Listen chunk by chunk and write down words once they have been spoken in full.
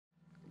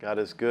God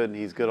is good, and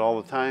He's good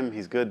all the time.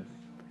 He's good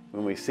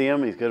when we see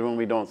Him. He's good when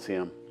we don't see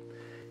Him.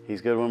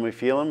 He's good when we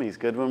feel Him. He's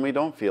good when we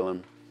don't feel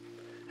Him.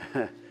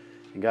 And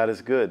God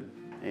is good.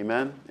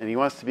 Amen? And He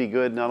wants to be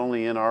good not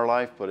only in our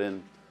life, but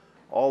in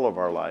all of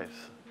our lives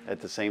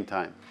at the same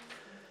time.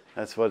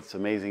 That's what's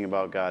amazing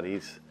about God.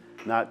 He's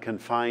not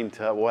confined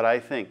to what I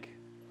think,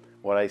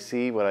 what I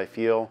see, what I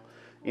feel.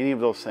 Any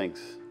of those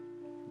things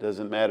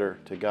doesn't matter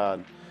to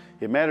God.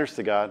 It matters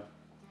to God.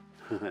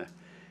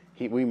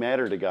 We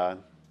matter to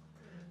God.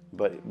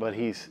 But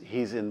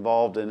he's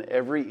involved in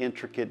every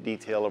intricate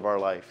detail of our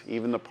life,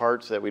 even the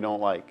parts that we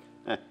don't like.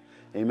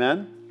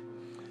 Amen?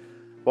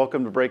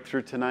 Welcome to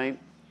Breakthrough tonight,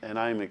 and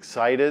I'm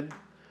excited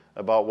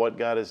about what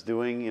God is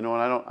doing. You know,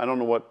 and I don't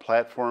know what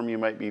platform you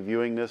might be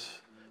viewing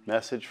this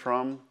message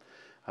from.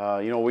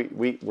 You know,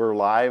 we're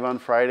live on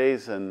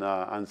Fridays, and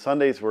on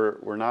Sundays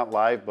we're not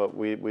live, but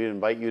we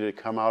invite you to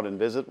come out and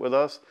visit with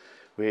us.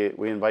 We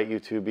invite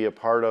you to be a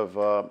part of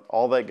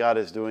all that God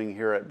is doing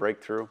here at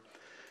Breakthrough.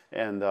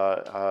 And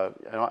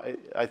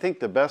I think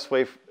the best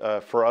way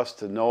for us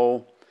to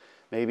know,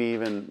 maybe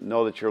even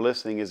know that you're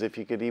listening, is if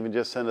you could even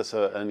just send us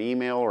an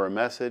email or a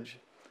message.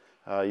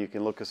 You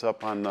can look us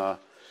up on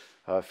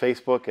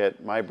Facebook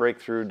at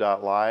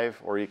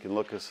mybreakthrough.live, or you can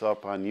look us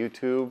up on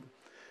YouTube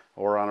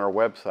or on our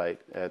website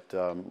at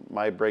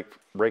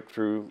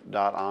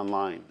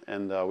mybreakthrough.online.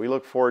 And we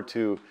look forward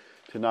to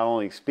not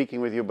only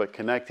speaking with you, but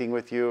connecting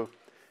with you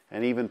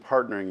and even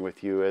partnering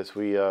with you as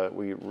we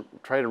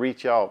try to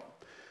reach out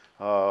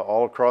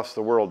all across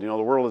the world. You know,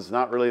 the world is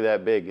not really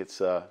that big.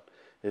 It's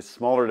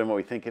smaller than what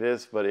we think it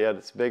is, but yet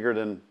it's bigger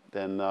than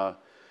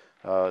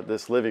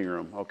this living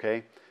room.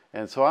 Okay,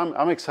 and so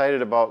I'm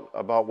excited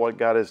about what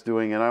God is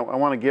doing, and I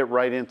want to get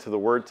right into the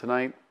Word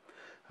tonight.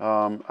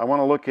 I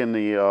want to look in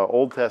the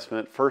Old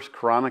Testament, 1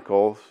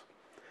 Chronicles,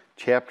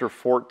 chapter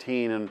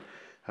 14, and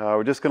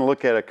we're just going to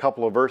look at a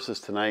couple of verses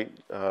tonight.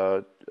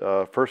 1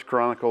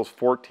 Chronicles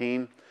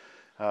 14.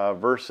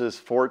 Verses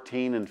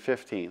 14 and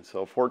 15.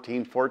 So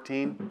 14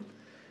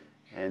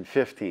 and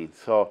 15.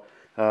 So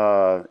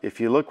if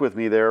you look with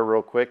me there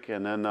real quick,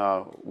 and then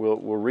we'll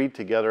read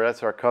together.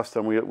 That's our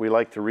custom. We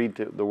like to read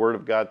the Word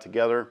of God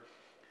together.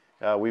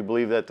 We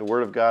believe that the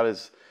Word of God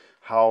is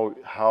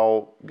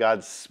how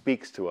God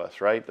speaks to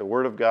us, right? The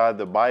Word of God,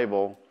 the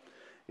Bible,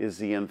 is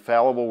the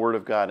infallible Word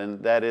of God,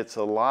 and that it's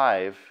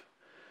alive.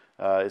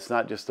 It's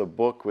not just a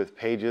book with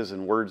pages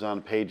and words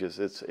on pages.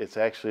 It's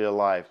actually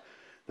alive.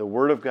 The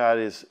Word of God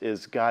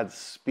is God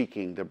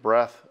speaking. The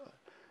breath,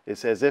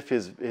 it's as if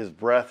His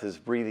breath is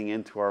breathing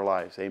into our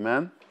lives.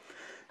 Amen?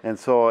 And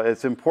so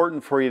it's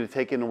important for you to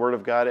take in the Word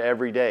of God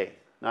every day,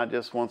 not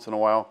just once in a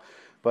while.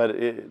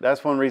 But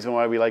that's one reason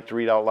why we like to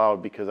read out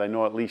loud, because I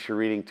know at least you're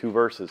reading 2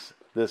 verses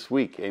this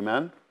week.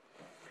 Amen?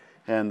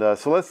 And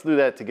so let's do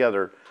that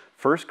together.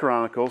 1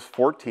 Chronicles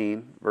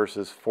 14,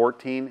 verses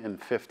 14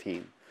 and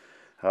 15.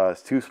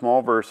 It's 2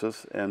 small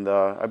verses, and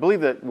I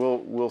believe that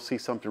we'll see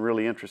something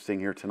really interesting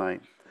here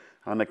tonight.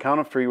 On the count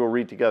of 3, we'll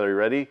read together. You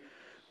ready?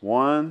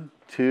 1,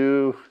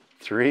 2,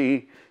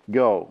 3,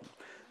 go.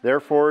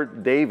 Therefore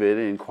David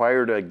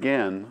inquired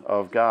again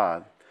of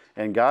God,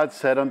 and God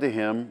said unto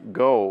him,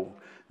 Go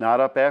not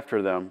up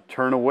after them,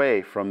 turn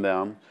away from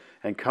them,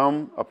 and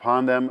come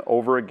upon them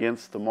over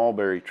against the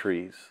mulberry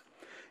trees.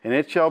 And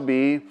it shall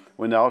be,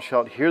 when thou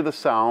shalt hear the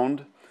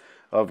sound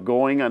of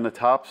going on the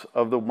tops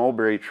of the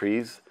mulberry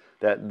trees,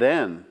 that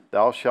then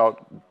thou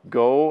shalt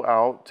go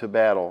out to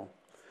battle.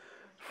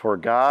 For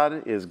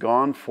God is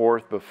gone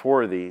forth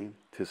before thee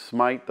to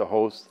smite the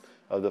host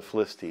of the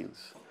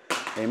Philistines.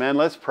 Amen.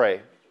 Let's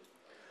pray.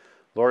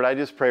 Lord, I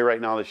just pray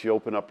right now that you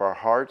open up our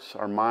hearts,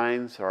 our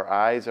minds, our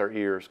eyes, our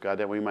ears, God,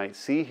 that we might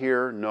see,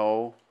 hear,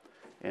 know,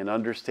 and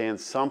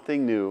understand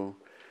something new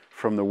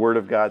from the Word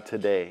of God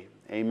today.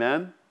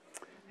 Amen.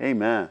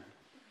 Amen.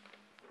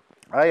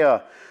 I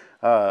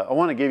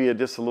want to give you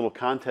just a little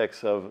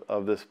context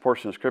of this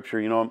portion of Scripture.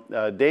 You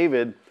know,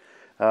 David,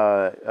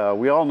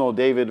 we all know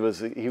David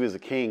was a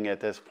king at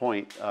this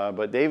point,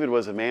 but David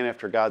was a man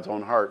after God's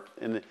own heart,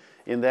 in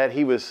that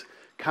he was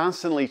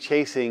constantly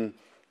chasing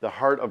the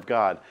heart of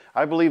God.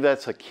 I believe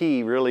that's a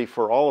key, really,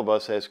 for all of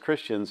us as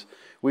Christians.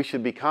 We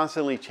should be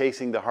constantly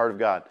chasing the heart of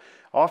God.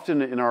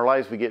 Often in our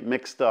lives, we get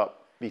mixed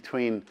up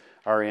between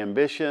our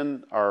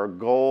ambition, our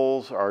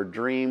goals, our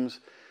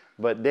dreams,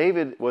 but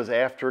David was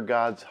after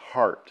God's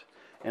heart.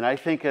 And I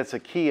think that's a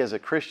key as a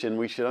Christian.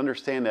 We should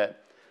understand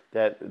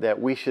that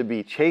we should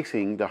be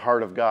chasing the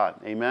heart of God.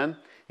 Amen?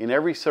 In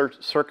every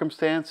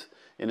circumstance,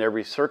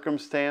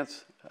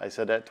 I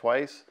said that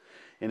twice,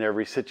 in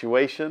every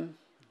situation,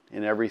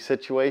 in every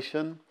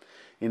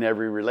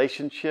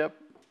relationship,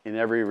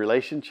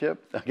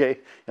 okay?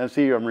 I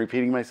see I'm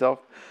repeating myself.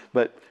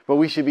 But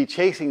we should be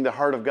chasing the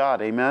heart of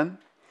God. Amen?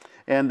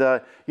 And,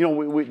 you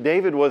know,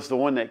 David was the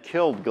one that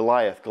killed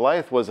Goliath.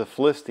 Goliath was a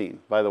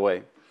Philistine, by the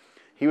way.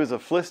 He was a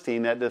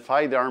Philistine that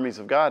defied the armies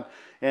of God,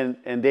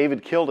 and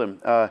David killed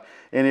him.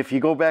 And if you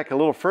go back a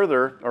little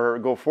further, or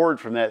go forward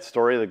from that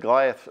story, the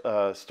Goliath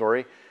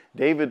story,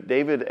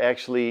 David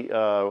actually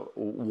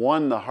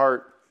won the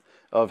heart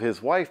of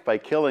his wife by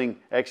killing,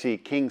 actually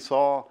King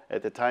Saul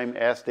at the time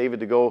asked David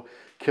to go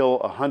kill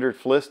 100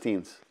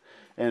 Philistines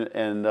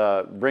and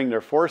bring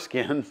their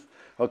foreskin,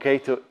 okay,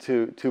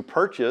 to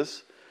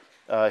purchase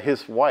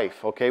his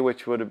wife, okay,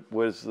 which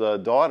was the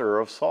daughter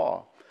of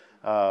Saul.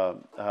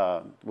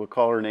 We'll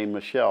call her name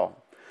Michal.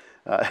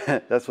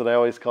 That's what I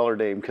always call her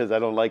name because I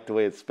don't like the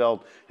way it's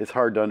spelled. It's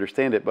hard to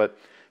understand it. But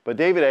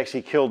David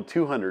actually killed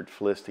 200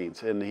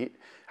 Philistines. And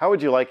how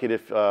would you like it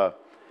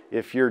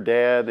if your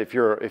dad, if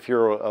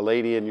you're a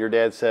lady and your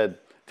dad said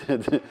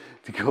to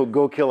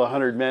go kill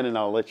 100 men and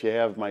I'll let you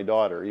have my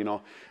daughter? You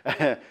know,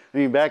 I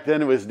mean, back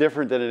then it was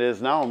different than it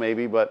is now,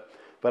 maybe. But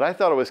I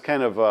thought it was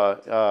kind of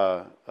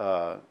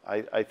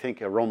I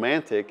think a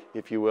romantic,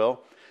 if you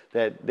will,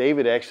 that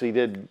David actually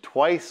did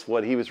twice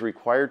what he was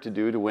required to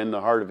do to win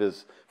the heart of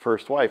his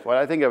first wife. Well,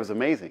 I think that was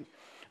amazing.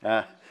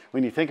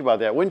 When you think about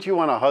that, wouldn't you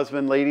want a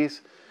husband,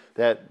 ladies,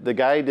 that the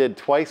guy did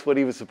twice what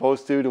he was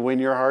supposed to win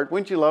your heart?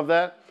 Wouldn't you love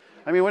that?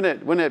 I mean,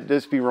 wouldn't it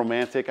just be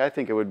romantic? I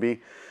think it would be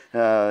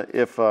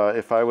if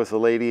I was a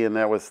lady and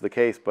that was the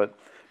case. But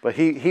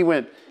he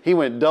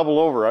went double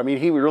over. I mean,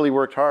 he really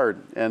worked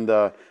hard, and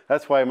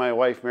that's why my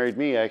wife married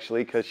me,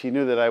 actually, because she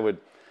knew that I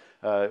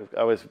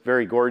was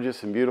very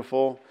gorgeous and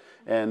beautiful.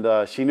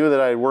 And she knew that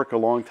I'd work a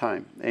long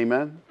time.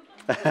 Amen?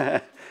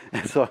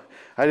 And so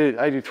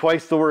I do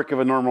twice the work of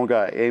a normal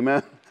guy.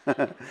 Amen?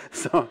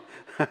 So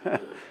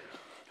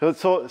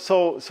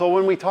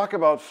when we talk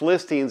about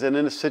Philistines and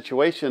in a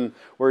situation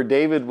where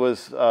David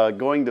was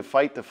going to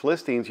fight the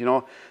Philistines, you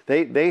know,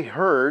 they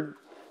heard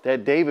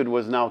that David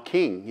was now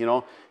king. You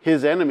know,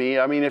 his enemy,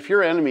 I mean, if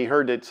your enemy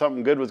heard that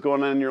something good was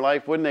going on in your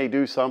life, wouldn't they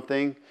do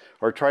something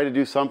or try to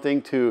do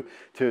something to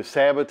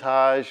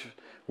sabotage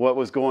what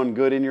was going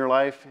good in your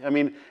life? I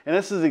mean, and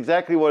this is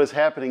exactly what is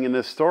happening in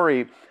this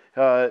story.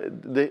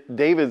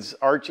 David's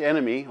arch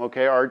enemy,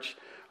 okay,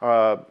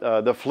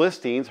 the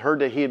Philistines, heard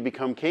that he had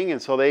become king,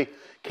 and so they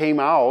came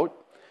out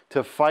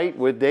to fight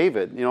with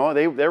David. You know,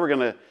 they were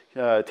going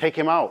to take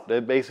him out.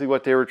 That's basically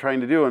what they were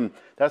trying to do, and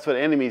that's what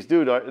enemies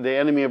do. The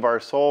enemy of our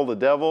soul, the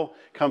devil,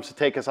 comes to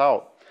take us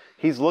out.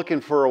 He's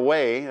looking for a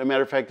way. As a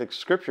matter of fact, the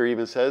scripture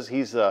even says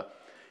he's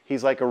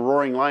like a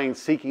roaring lion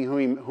seeking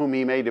whom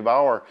he may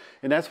devour.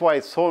 And that's why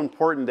it's so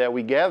important that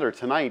we gather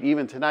tonight,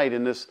 even tonight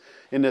in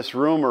this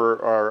room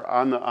or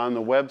on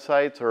the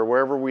websites or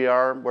wherever we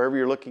are, wherever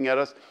you're looking at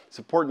us. It's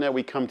important that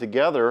we come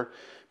together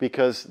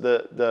because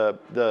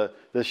the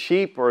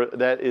sheep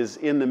that is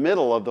in the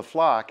middle of the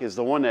flock is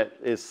the one that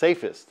is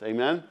safest.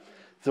 Amen?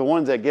 It's the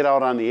ones that get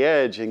out on the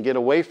edge and get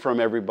away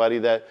from everybody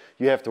that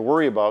you have to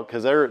worry about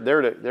because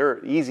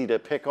they're easy to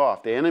pick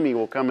off. The enemy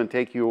will come and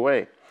take you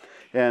away.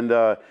 And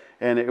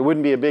it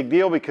wouldn't be a big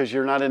deal because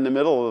you're not in the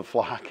middle of the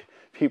flock.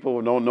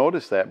 People don't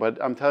notice that. But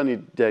I'm telling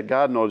you that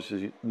God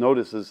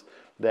notices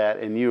that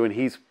in you. And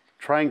He's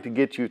trying to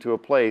get you to a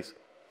place,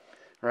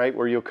 right,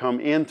 where you'll come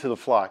into the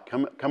flock.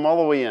 Come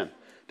all the way in.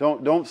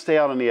 Don't stay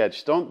out on the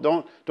edge.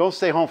 Don't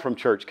stay home from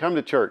church. Come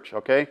to church,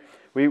 okay?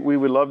 We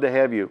would love to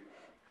have you.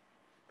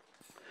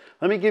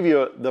 Let me give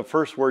you the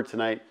first word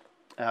tonight.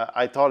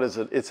 I thought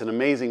it's an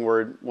amazing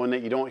word, one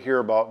that you don't hear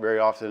about very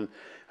often.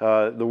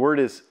 The word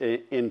is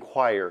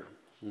Enquire.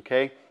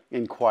 Okay?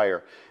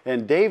 Enquire.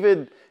 And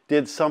David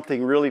did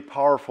something really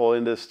powerful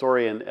in this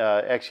story. And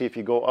actually, if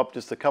you go up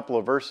just a couple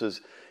of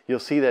verses, you'll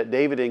see that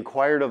David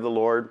inquired of the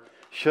Lord,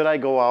 should I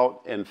go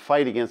out and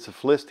fight against the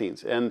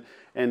Philistines? And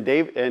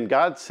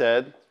God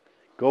said,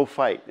 go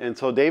fight. And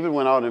so David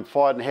went out and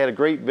fought and had a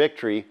great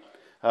victory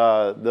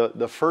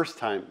the first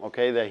time,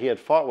 okay, that he had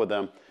fought with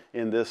them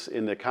in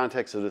the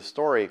context of this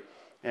story.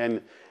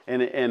 And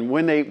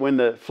when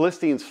the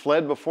Philistines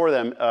fled before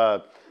them,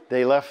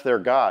 they left their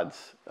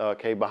gods,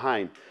 okay,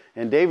 behind.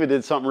 And David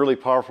did something really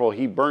powerful.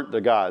 He burnt the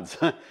gods.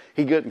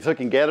 He took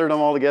and gathered them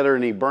all together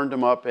and he burned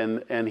them up.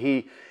 And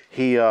he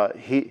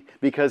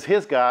because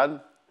his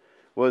God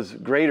was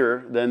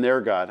greater than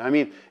their God. I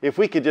mean, if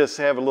we could just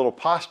have a little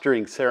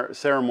posturing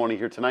ceremony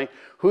here tonight,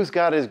 whose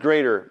God is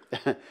greater?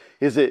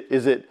 Is it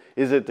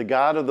the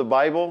God of the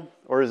Bible,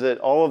 or is it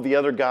all of the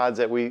other gods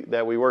that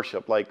we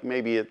worship? Like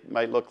maybe it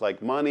might look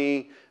like money,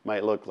 it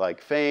might look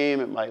like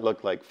fame, it might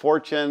look like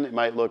fortune, it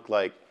might look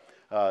like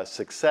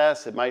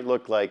success, it might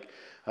look like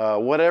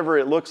whatever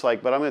it looks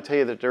like. But I'm going to tell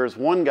you that there is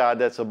one God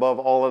that's above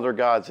all other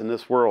gods in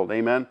this world.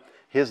 Amen.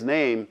 His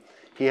name,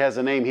 He has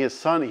a name. He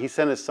sent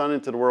His Son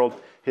into the world.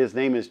 His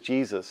name is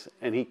Jesus,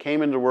 and He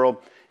came into the world,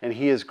 and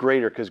He is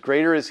greater, because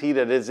greater is He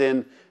that is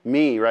in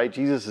me, right?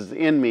 Jesus is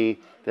in me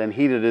than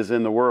he that is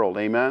in the world.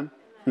 Amen?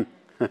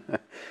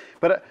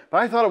 But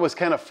I thought it was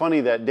kind of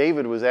funny that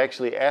David was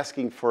actually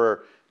asking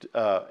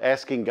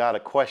God a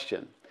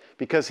question,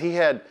 because he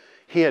had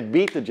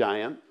beat the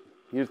giant.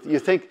 You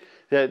think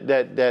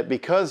that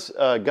because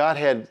God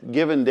had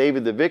given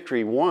David the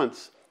victory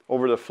once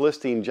over the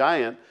Philistine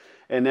giant,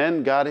 and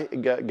then God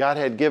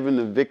had given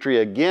the victory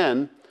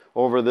again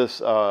over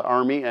this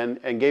army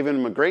and gave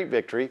him a great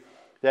victory,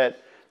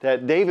 that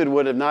David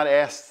would have not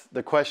asked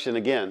the question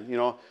again,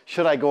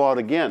 should I go out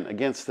again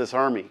against this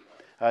army?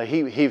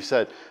 He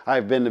said,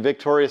 I've been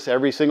victorious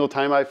every single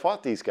time I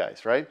fought these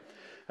guys, right?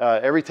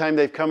 Every time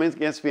they've come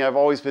against me, I've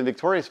always been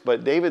victorious.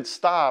 But David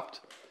stopped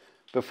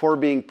before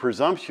being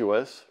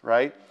presumptuous,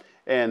 right?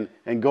 And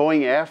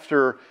going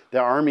after the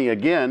army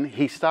again,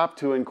 he stopped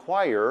to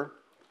inquire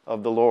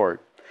of the Lord.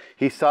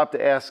 He stopped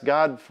to ask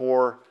God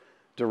for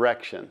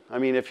direction. I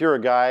mean, if you're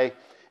a guy,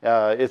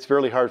 it's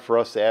really hard for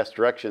us to ask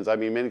directions. I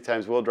mean, many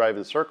times we'll drive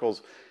in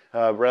circles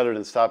rather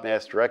than stop and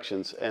ask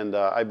directions. And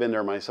I've been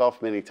there myself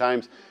many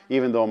times,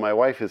 even though my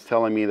wife is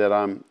telling me that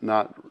I'm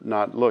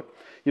not look.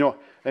 You know,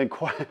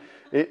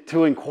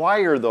 to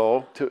inquire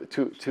though,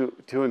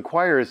 to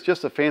inquire is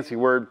just a fancy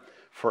word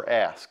for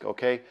ask,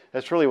 okay?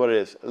 That's really what it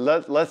is.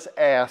 Let's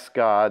ask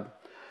God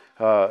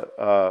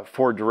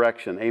for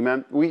direction,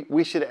 amen?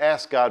 We should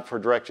ask God for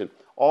direction.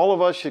 All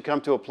of us should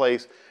come to a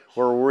place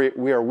where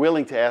we are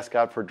willing to ask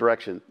God for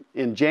direction.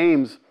 In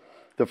James,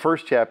 the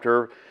first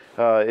chapter,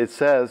 it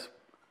says,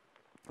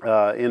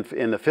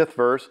 in the 5th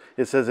verse,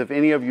 it says, if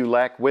any of you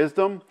lack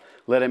wisdom,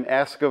 let him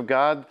ask of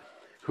God,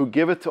 who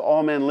giveth to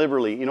all men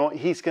liberally. You know,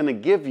 he's going to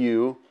give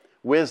you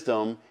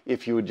wisdom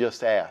if you would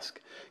just ask.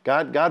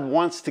 God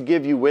wants to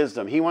give you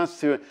wisdom. He wants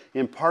to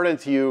impart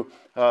into you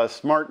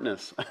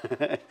smartness,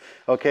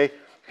 okay?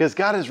 Because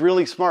God is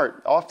really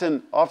smart.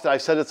 Often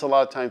I've said this a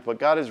lot of times, but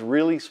God is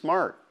really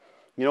smart.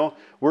 You know,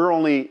 we're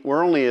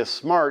only as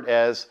smart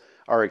as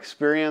our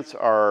experience,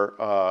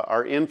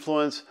 our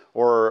influence,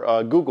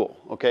 or Google,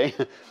 okay?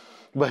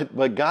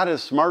 But God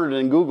is smarter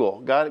than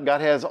Google.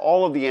 God has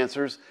all of the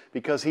answers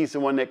because He's the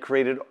one that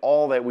created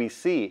all that we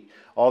see,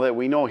 all that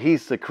we know.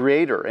 He's the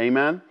creator,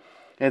 amen?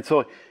 And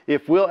so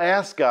if we'll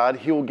ask God,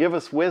 He will give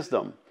us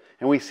wisdom.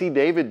 And we see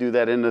David do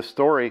that in this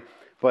story.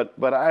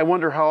 But I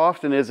wonder how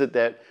often is it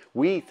that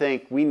we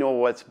think we know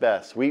what's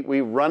best.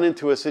 We run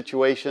into a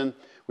situation,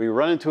 we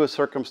run into a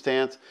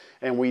circumstance,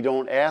 and we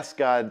don't ask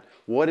God,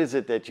 what is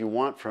it that you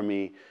want from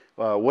me?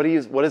 What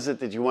is it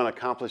that you want to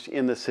accomplish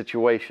in this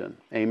situation?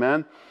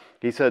 Amen?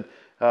 He said,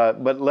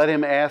 but let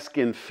him ask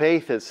in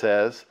faith, it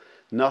says,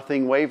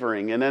 nothing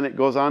wavering. And then it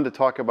goes on to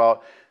talk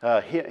about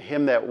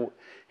the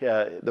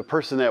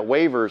person that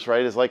wavers,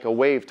 right, is like a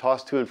wave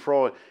tossed to and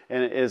fro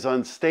and is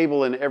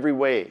unstable in every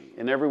way.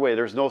 In every way.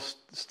 There's no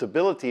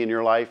stability in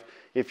your life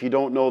if you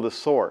don't know the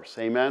source.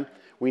 Amen?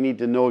 We need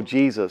to know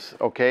Jesus,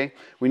 okay?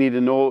 We need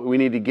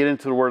to get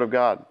into the Word of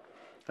God.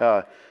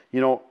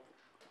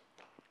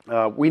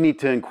 We need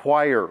to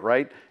inquire,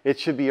 right? It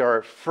should be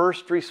our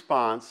first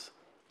response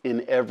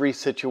in every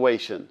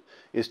situation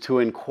is to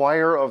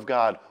inquire of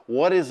God.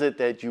 What is it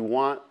that you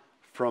want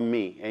from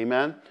me?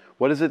 Amen?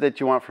 What is it that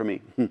you want from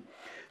me?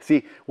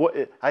 See,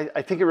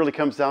 I think it really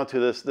comes down to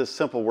this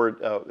simple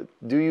word.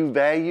 Do you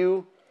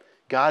value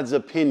God's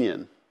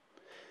opinion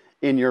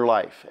in your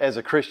life as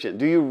a Christian?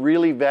 Do you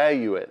really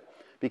value it?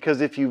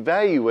 Because if you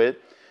value it,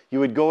 you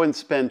would go and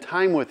spend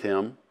time with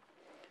Him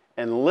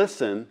and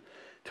listen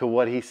to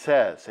what He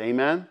says.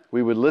 Amen?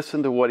 We would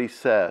listen to what He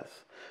says.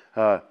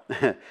 Well,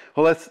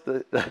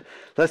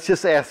 let's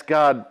just ask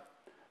God.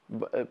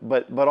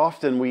 But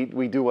often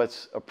we do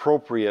what's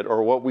appropriate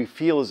or what we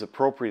feel is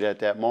appropriate at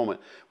that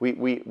moment.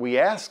 We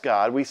ask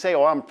God, we say,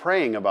 oh, I'm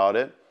praying about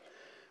it,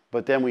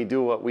 but then we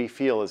do what we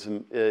feel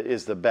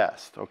is the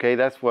best. Okay,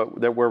 that's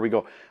where we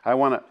go.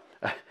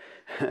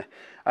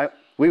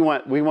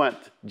 We want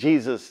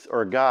Jesus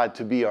or God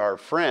to be our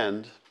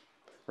friend,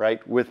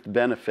 right, with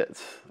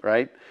benefits,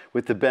 right,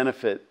 with the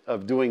benefit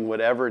of doing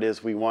whatever it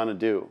is we want to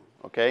do.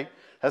 Okay,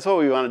 that's what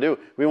we want to do.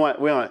 We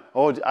want.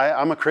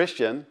 I'm a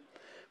Christian.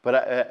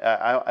 But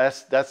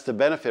that's the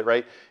benefit,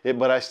 right?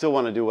 But I still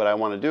want to do what I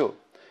want to do.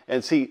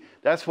 And see,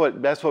 that's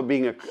what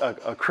being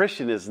a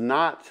Christian is,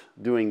 not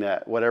doing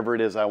that, whatever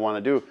it is I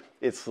want to do.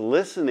 It's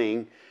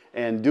listening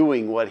and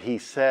doing what He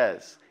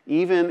says,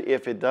 even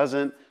if it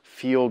doesn't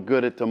feel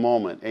good at the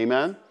moment.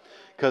 Amen?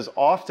 Because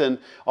often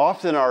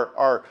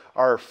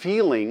our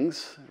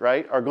feelings,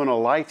 right, are going to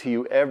lie to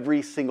you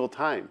every single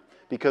time.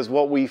 Because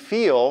what we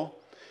feel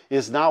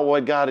is not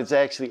what God is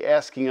actually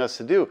asking us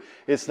to do.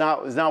 It's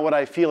not what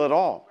I feel at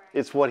all.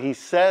 It's what He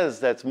says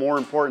that's more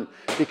important,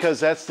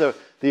 because that's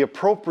the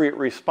appropriate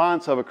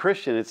response of a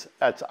Christian.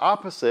 That's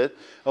opposite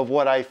of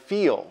what I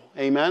feel.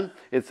 Amen?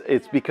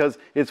 It's because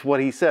it's what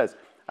He says.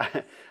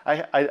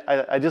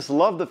 I just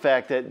love the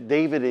fact that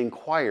David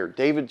inquired.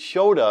 David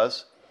showed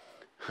us,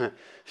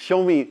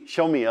 show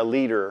me a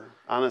leader,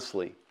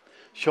 honestly.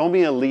 Show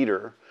me a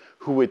leader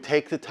who would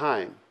take the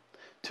time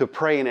to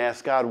pray and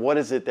ask God, what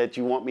is it that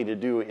you want me to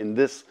do in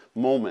this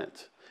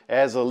moment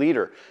as a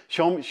leader?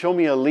 Show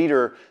me a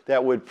leader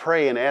that would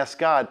pray and ask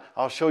God.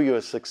 I'll show you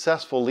a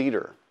successful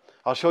leader.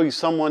 I'll show you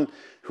someone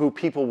who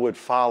people would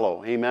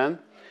follow. Amen?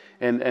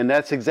 And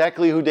that's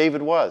exactly who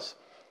David was.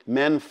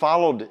 Men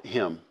followed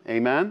him.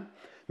 Amen?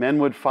 Men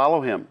would follow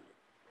him.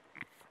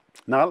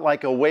 Not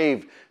like a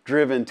wave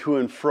driven to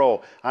and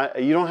fro.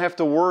 You don't have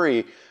to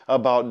worry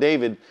about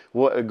David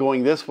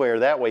going this way or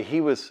that way.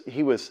 He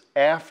was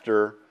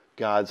after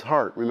God's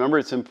heart. Remember,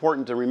 it's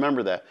important to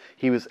remember that.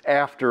 He was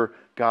after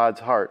God's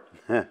heart.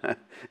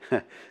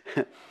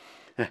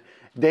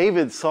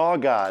 David saw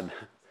God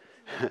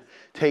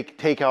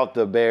take out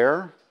the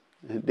bear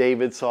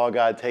David saw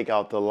God take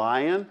out the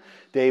lion.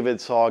 David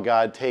saw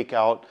God take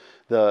out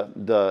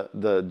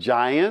the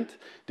giant.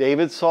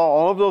 David saw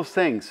all of those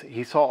things.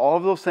 He saw all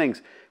of those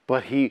things.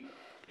 But he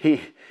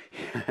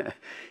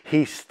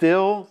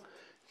still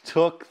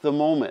took the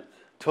moment,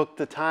 took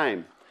the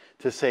time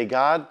to say,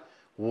 God,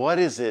 what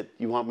is it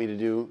you want me to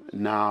do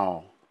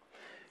now?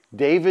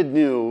 David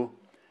knew,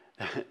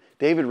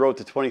 David wrote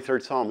the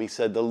 23rd Psalm. He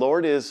said, the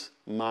Lord is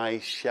my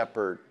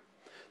shepherd.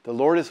 The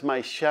Lord is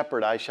my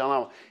shepherd, I shall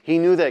not. He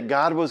knew that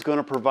God was going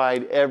to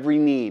provide every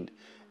need,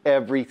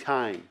 every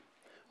time.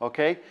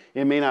 Okay?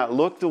 It may not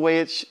look the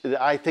way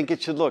I think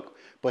it should look,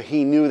 but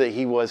he knew that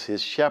he was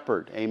his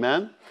shepherd.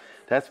 Amen?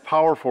 That's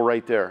powerful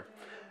right there.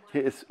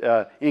 It's,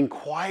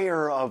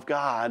 inquire of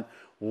God,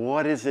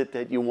 what is it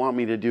that you want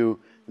me to do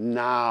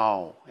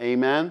now?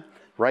 Amen?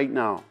 Right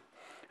now.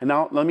 And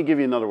now, let me give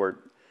you another word.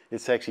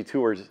 It's actually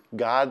two words.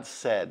 God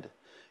said.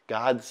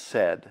 God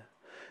said.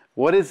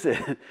 What is it?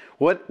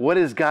 What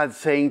is God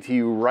saying to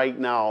you right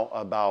now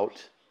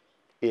about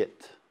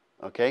it?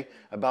 Okay?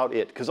 About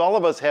it. Because all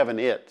of us have an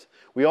it.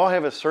 We all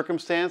have a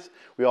circumstance.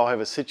 We all have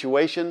a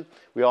situation.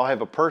 We all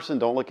have a person.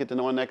 Don't look at the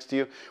one next to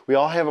you. We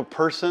all have a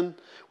person.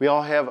 We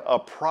all have a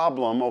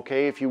problem,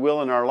 okay, if you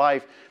will, in our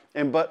life.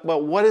 But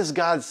what is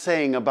God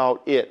saying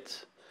about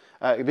it?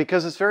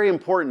 Because it's very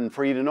important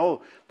for you to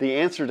know the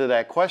answer to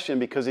that question,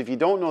 because if you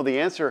don't know the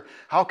answer,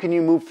 how can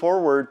you move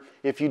forward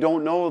if you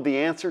don't know the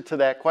answer to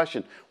that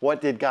question?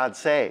 What did God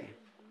say?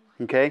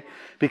 Okay?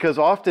 Because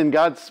often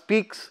God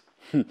speaks.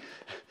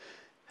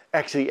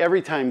 Actually,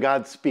 every time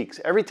God speaks,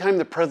 every time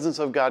the presence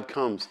of God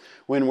comes,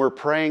 when we're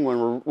praying,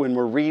 when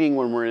we're reading,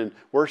 when we're in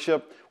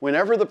worship,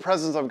 whenever the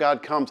presence of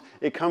God comes,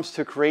 it comes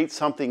to create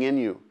something in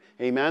you.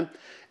 Amen?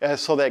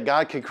 So that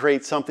God can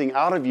create something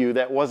out of you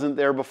that wasn't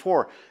there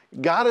before.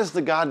 God is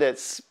the God that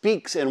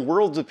speaks and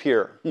worlds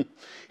appear.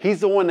 He's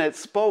the one that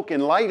spoke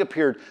and light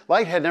appeared.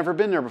 Light had never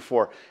been there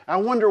before. I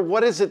wonder,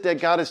 what is it that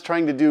God is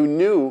trying to do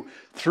new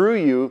through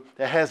you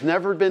that has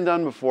never been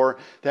done before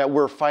that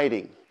we're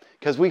fighting?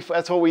 Because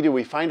that's what we do.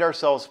 We find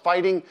ourselves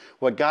fighting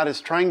what God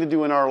is trying to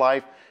do in our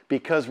life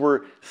because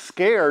we're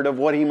scared of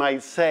what He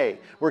might say.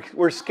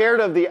 We're scared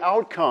of the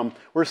outcome.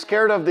 We're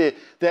scared of the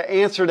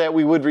answer that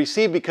we would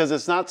receive because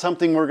it's not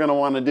something we're going to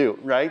want to do,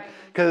 right?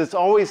 Because it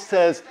always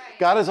says,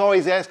 God is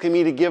always asking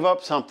me to give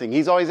up something.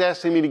 He's always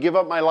asking me to give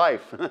up my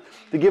life,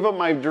 to give up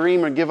my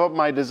dream or give up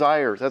my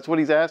desires. That's what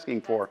He's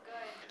asking for.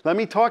 Let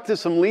me talk to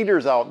some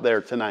leaders out there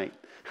tonight.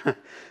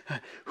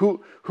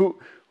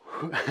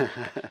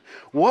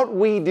 What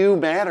we do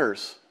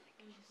matters.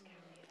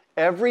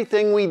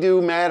 Everything we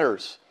do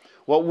matters.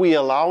 What we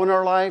allow in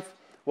our life,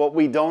 what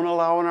we don't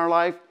allow in our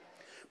life,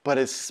 but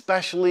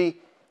especially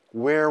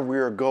where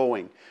we're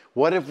going.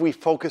 What have we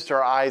focused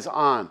our eyes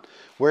on?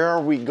 Where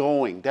are we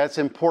going? That's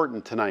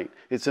important tonight.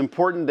 It's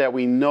important that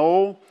we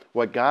know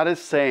what God is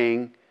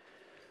saying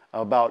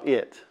about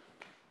it.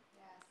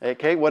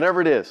 Okay,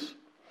 whatever it is.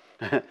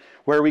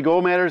 Where we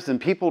go matters, and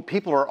people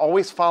are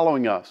always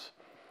following us.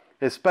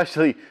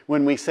 Especially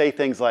when we say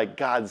things like,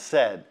 God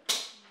said.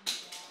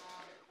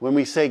 When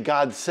we say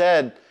God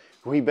said,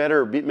 we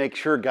better make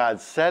sure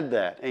God said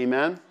that.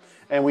 Amen?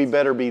 And we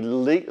better be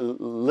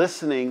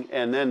listening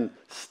and then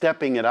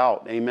stepping it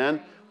out.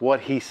 Amen?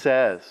 What He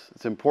says.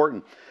 It's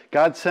important.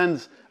 God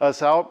sends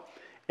us out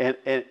and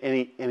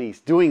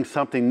He's doing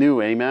something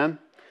new. Amen?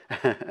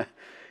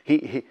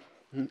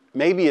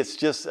 Maybe it's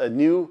just a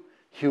new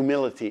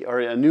humility or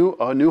a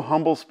new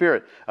humble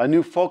spirit, a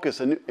new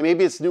focus,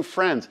 maybe it's new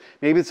friends,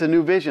 maybe it's a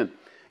new vision.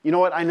 You know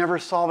what? I never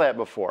saw that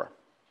before.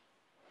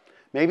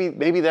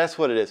 Maybe that's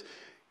what it is.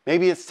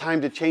 Maybe it's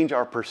time to change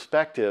our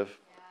perspective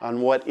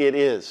on what it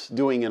is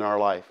doing in our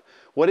life.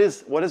 What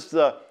is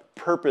the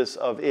purpose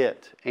of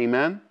it?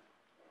 Amen?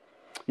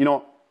 You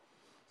know,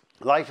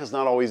 life is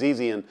not always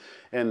easy,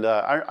 and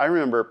I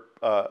remember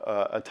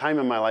a time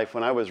in my life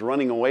when I was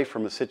running away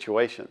from a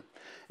situation.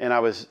 And I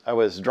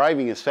was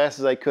driving as fast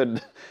as I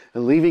could,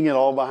 leaving it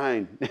all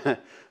behind.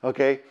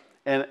 Okay?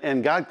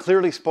 And God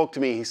clearly spoke to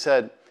me. He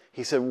said,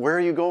 where are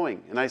you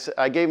going? And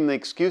I gave Him the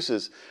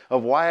excuses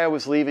of why I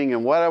was leaving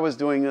and what I was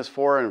doing this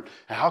for and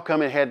how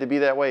come it had to be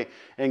that way.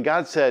 And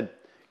God said,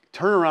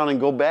 turn around and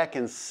go back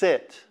and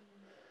sit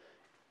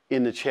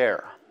in the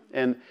chair.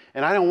 And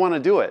I don't want to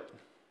do it.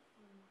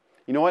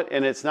 You know what?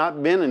 And it's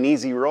not been an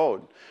easy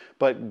road.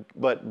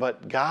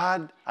 But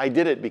God, I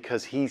did it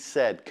because He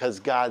said,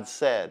 because God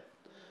said.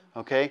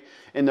 Okay?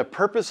 And the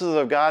purposes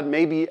of God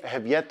maybe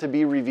have yet to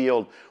be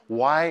revealed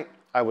why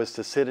I was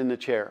to sit in the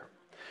chair.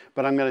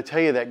 But I'm going to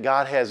tell you that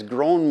God has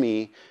grown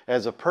me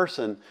as a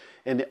person,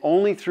 and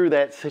only through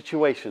that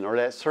situation or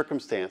that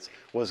circumstance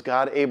was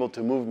God able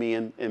to move me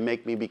and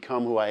make me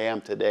become who I am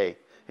today.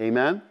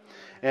 Amen?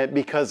 And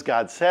because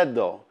God said,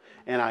 though,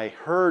 and I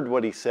heard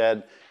what He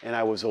said, and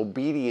I was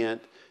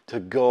obedient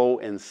to go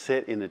and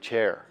sit in the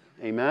chair.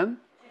 Amen?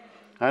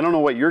 I don't know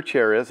what your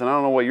chair is, and I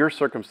don't know what your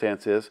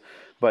circumstance is,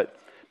 but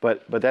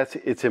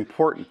it's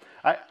important.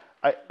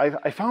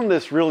 I found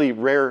this really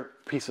rare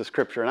piece of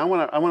scripture, and I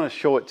want to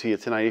show it to you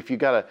tonight if you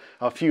got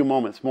a few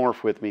moments more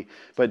with me.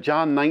 But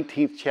John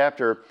 19th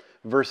chapter,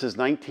 verses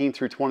 19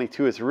 through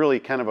 22. It's really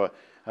kind of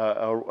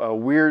a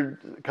weird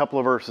couple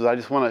of verses. I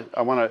want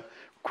to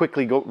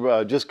quickly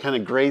go just kind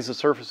of graze the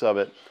surface of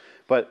it.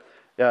 But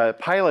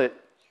Pilate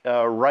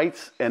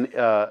writes, and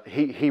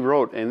he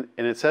wrote, and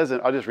it says,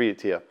 and I'll just read it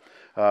to you.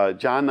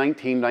 John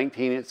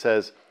 19:19, it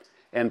says,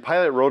 and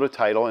Pilate wrote a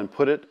title and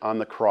put it on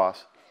the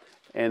cross.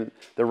 And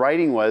the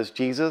writing was,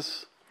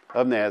 Jesus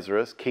of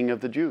Nazareth, King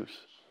of the Jews.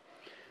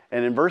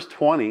 And in verse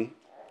 20,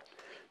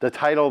 the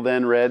title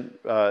then read,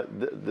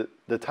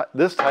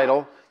 this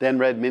title then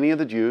read, many of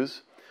the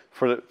Jews,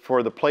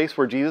 for the place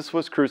where Jesus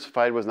was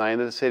crucified was nigh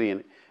unto the city,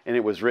 and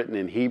it was written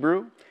in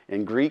Hebrew,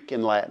 in Greek,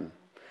 and Latin.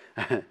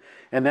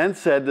 And then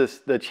said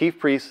the chief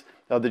priests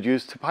of the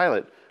Jews to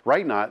Pilate,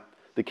 write not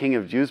the King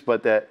of Jews,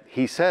 but that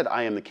he said,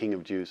 I am the King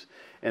of Jews.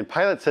 And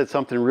Pilate said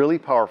something really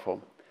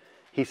powerful.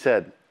 He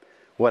said,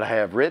 what I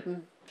have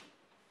written,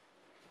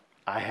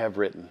 I have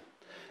written.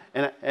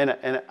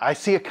 And I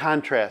see a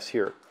contrast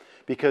here,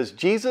 because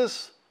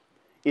Jesus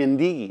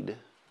indeed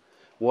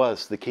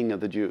was the King of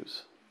the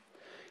Jews.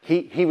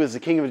 He was the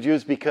King of the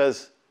Jews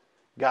because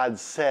God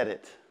said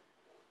it.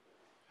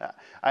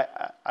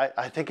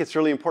 I think it's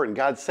really important.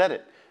 God said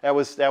it. That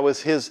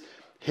was his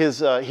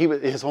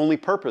only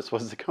purpose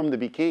was to come to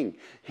be king.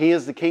 He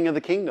is the King of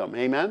the kingdom.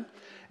 Amen.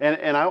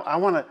 And I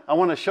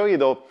want to show you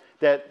though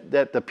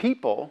that the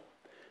people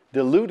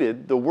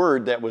diluted the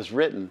word that was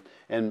written,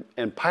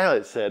 and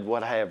Pilate said,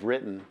 "What I have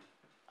written,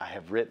 I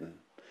have written."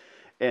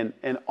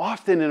 And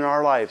often in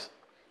our lives,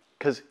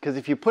 because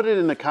if you put it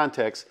in the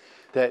context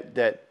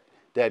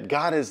that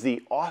God is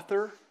the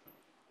author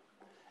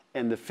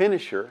and the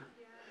finisher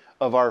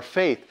of our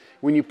faith,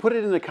 when you put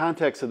it in the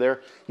context of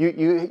there,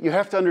 you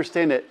have to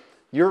understand that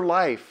your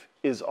life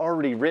is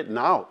already written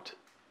out.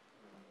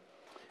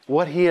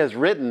 What he has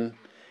written,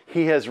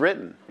 he has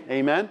written.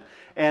 Amen?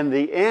 And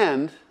the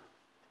end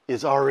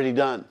is already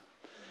done.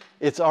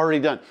 It's already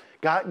done.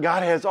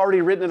 God has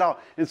already written it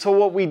out. And so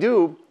what we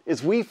do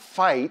is we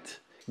fight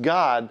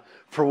God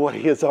for what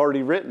he has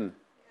already written.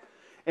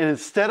 And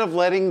instead of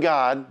letting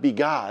God be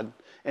God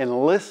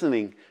and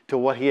listening to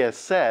what he has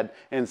said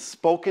and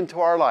spoken to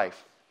our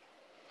life,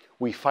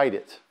 we fight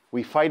it.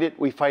 We fight it,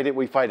 we fight it,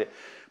 we fight it.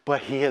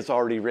 But he has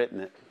already written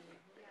it.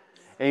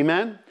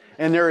 Amen?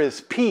 And there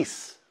is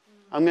peace.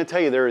 I'm going to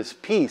tell you, there is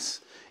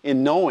peace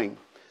in knowing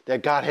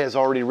that God has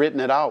already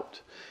written it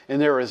out.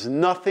 And there is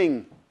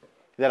nothing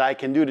that I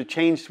can do to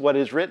change what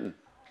is written.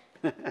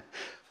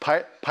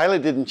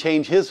 Pilate didn't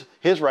change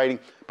his writing,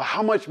 but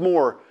how much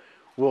more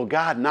will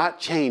God not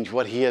change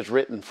what he has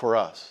written for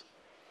us?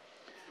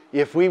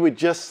 If we would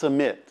just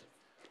submit,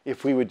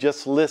 if we would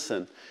just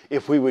listen,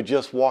 if we would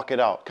just walk it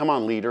out. Come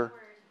on, leader.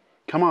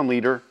 Come on,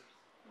 leader.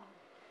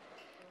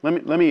 Let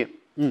me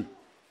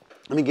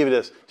give you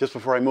this just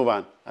before I move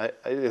on.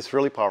 It's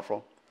really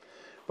powerful.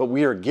 But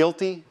we are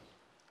guilty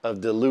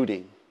of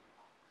diluting.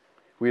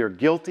 We are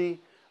guilty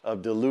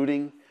of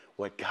diluting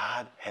what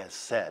God has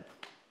said.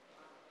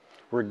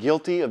 We're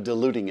guilty of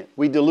diluting it.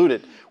 We dilute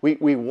it.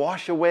 We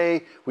wash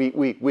away.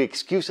 We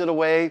excuse it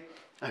away.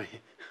 I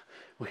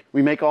mean,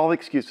 we make all the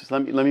excuses.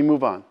 Let me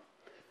move on.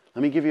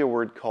 Let me give you a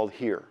word called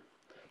here.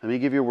 Let me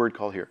give you a word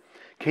called here.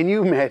 Can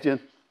you imagine,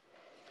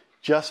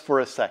 just for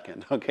a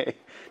second, okay?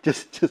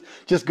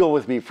 Just go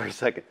with me for a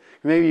second.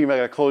 Maybe you might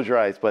gotta close your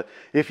eyes, but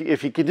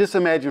if you could just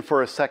imagine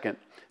for a second,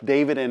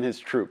 David and his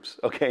troops,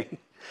 okay?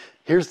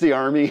 Here's the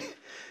army.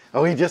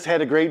 Oh, he just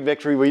had a great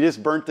victory. We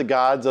just burnt the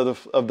gods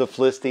of the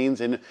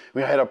Philistines, and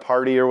we had a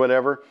party or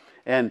whatever.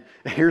 And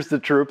here's the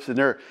troops,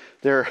 and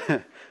they're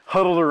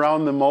huddled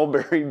around the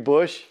mulberry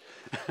bush.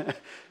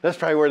 That's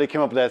probably where they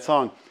came up with that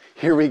song.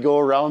 Here we go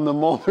around the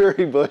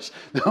mulberry bush,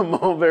 the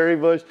mulberry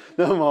bush,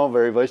 the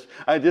mulberry bush.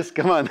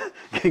 Come on,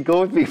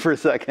 go with me for a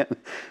second.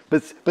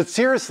 But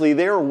seriously,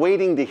 they were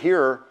waiting to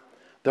hear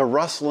the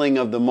rustling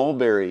of the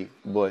mulberry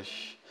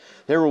bush.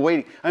 They were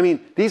waiting. I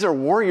mean, these are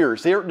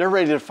warriors. They're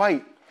ready to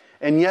fight.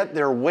 And yet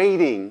they're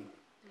waiting.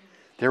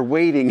 They're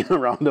waiting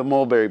around the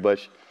mulberry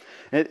bush.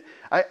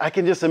 I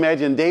can just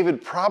imagine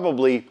David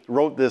probably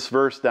wrote this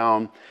verse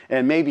down,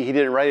 and maybe he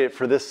didn't write it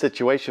for this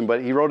situation,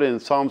 but he wrote it in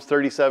Psalms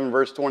 37,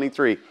 verse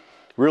 23.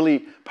 Really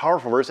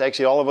powerful verse.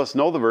 Actually, all of us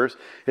know the verse.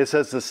 It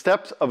says, the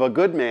steps of a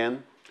good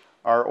man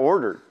are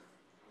ordered.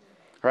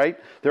 Right?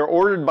 They're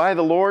ordered by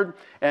the Lord,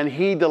 and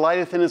he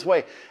delighteth in his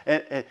way.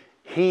 And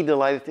he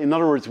delighteth. In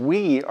other words,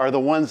 we are the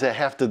ones that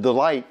have to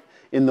delight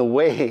in the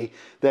way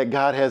that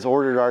God has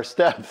ordered our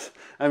steps.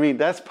 I mean,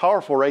 that's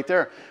powerful right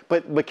there.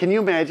 But can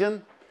you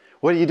imagine?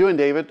 What are you doing,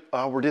 David?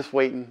 Oh, we're just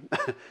waiting.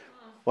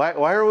 Why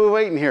are we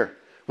waiting here?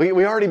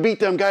 We already beat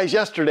them guys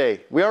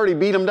yesterday. We already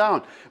beat them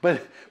down.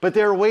 But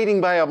they're waiting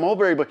by a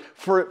mulberry bush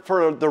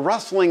for the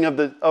rustling of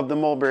the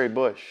mulberry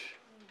bush.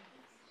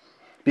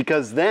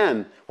 Because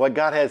then, what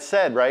God has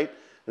said, right?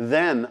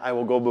 Then I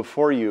will go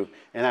before you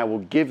and I will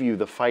give you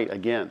the fight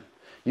again.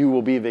 You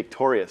will be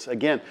victorious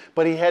again.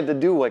 But he had to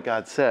do what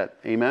God said.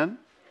 Amen?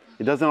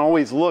 It doesn't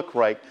always look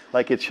right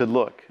like it should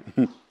look.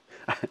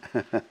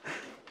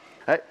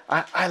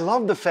 I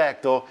love the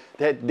fact, though,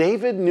 that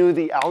David knew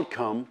the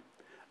outcome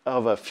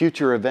of a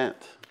future event.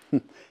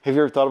 Have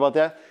you ever thought about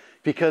that?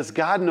 Because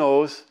God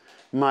knows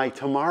my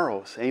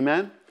tomorrows.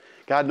 Amen?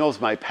 God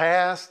knows my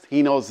past.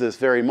 He knows this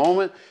very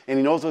moment. And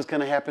He knows what's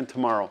going to happen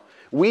tomorrow.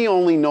 We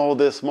only know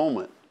this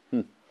moment.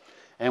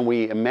 And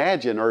we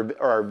imagine, or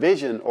our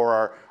vision,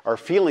 or our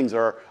feelings,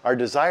 or our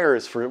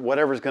desires for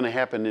whatever's going to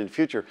happen in the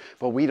future.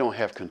 But we don't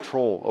have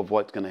control of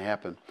what's going to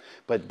happen.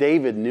 But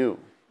David knew.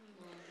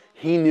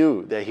 He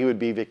knew that he would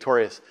be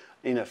victorious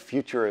in a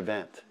future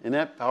event. Isn't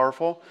that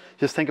powerful?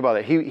 Just think about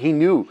it. He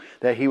knew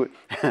that he would.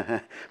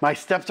 My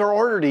steps are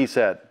ordered, he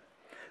said.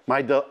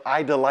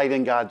 I delight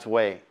in God's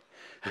way.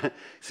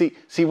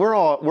 See, we're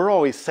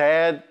always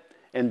sad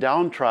and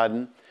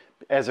downtrodden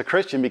as a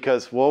Christian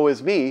because woe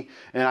is me,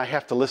 and I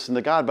have to listen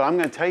to God. But I'm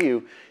going to tell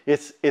you,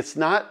 it's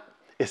not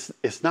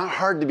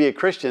hard to be a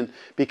Christian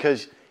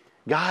because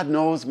God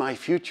knows my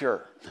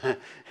future.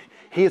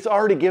 He has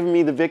already given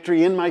me the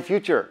victory in my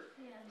future.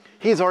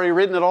 He's already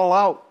written it all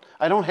out.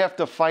 I don't have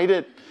to fight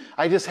it.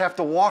 I just have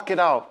to walk it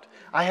out.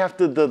 I have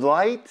to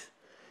delight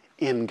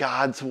in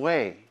God's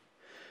way.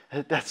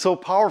 That's so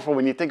powerful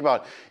when you think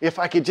about it. If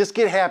I could just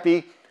get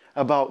happy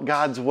about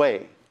God's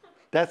way.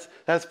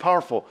 That's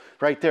powerful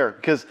right there,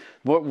 because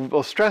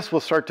stress will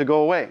start to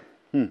go away.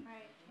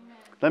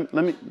 Let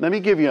me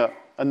give you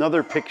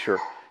another picture,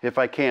 if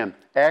I can.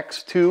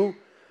 Acts 2,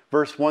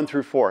 verse 1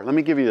 through 4. Let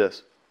me give you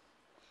this.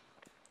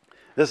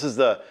 This is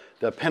the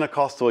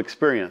Pentecostal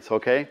experience,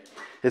 okay?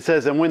 It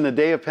says, and when the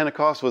day of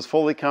Pentecost was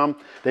fully come,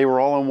 they were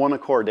all in one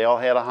accord. They all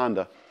had a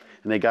Honda,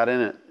 and they got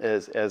in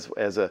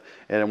it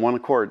in one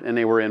accord, and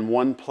they were in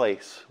one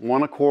place.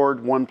 One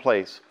accord, one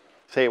place.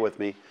 Say it with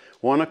me.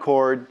 One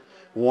accord,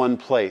 one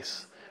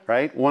place,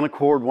 right? One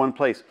accord, one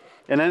place.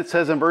 And then it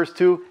says in verse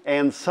 2,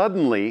 and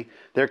suddenly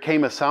there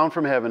came a sound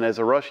from heaven as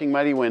a rushing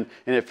mighty wind,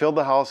 and it filled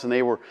the house, and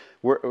they were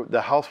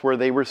the house where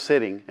they were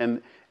sitting.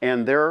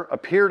 And there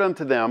appeared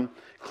unto them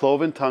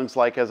cloven tongues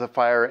like as a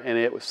fire, and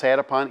it sat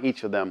upon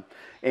each of them.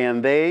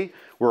 And they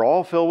were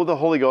all filled with the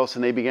Holy Ghost,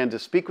 and they began to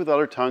speak with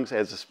other tongues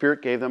as the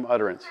Spirit gave them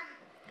utterance.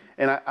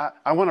 And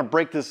I want to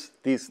break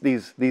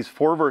these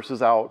 4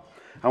 verses out.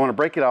 I want to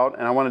break it out,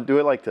 and I want to do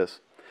it like this.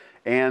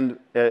 And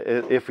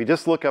if we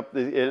just look up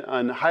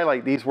and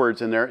highlight these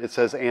words in there, it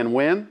says, and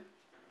when,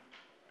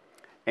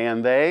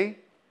 and they,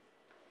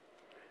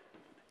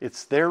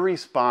 it's their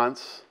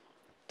response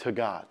to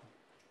God.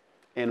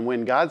 And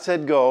when God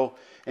said go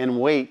and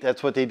wait,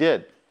 that's what they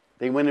did.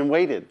 They went and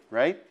waited,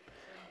 right?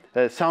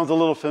 That sounds a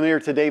little familiar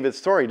to David's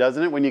story,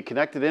 doesn't it? When you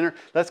connect it in there,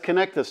 let's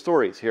connect the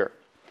stories here,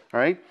 all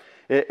right?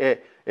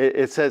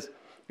 It says,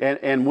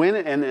 and when,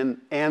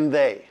 and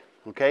they,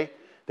 okay?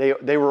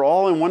 They were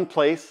all in one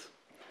place,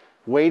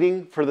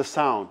 waiting for the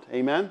sound.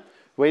 Amen?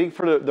 Waiting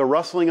for the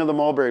rustling of the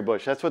mulberry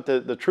bush. That's what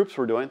the troops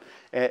were doing.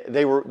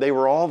 They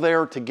were all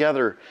there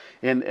together,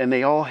 and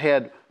they all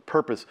had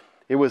purpose.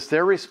 It was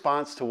their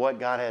response to what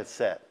God had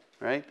said,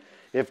 right?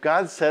 If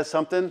God says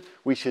something,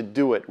 we should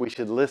do it. We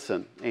should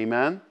listen.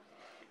 Amen?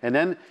 And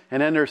then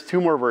there's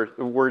 2 more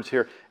words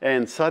here.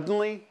 And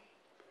suddenly,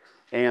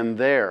 and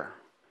there.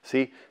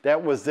 See,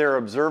 that was their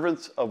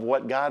observance of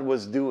what God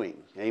was doing.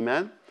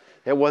 Amen?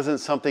 It wasn't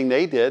something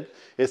they did.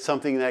 It's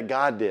something that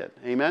God did.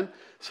 Amen?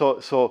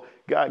 So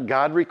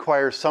God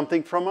requires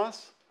something from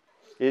us.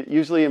 It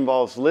usually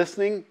involves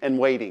listening and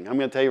waiting. I'm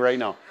going to tell you right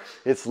now.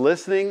 It's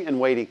listening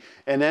and waiting.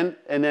 And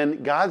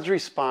then God's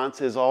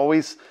response is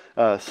always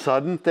a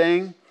sudden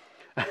thing.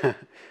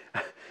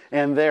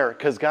 And there,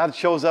 because God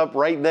shows up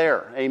right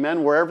there.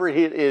 Amen? Wherever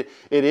it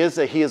is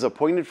that He has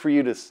appointed for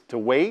you to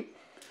wait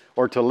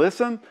or to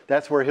listen,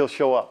 that's where He'll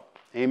show up.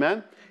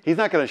 Amen? He's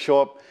not going to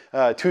show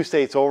up 2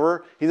 states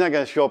over. He's not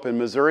going to show up in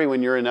Missouri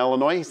when you're in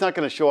Illinois. He's not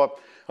going to show up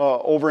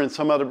over in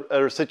some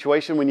other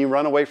situation when you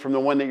run away from the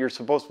one that you're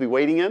supposed to be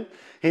waiting in.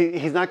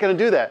 He's not going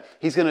to do that.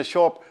 He's going to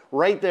show up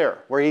right there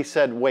where He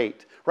said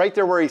wait. Right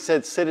there where He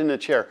said sit in a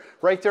chair.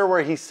 Right there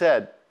where He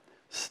said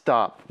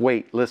stop,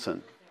 wait,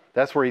 listen.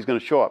 That's where He's going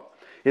to show up.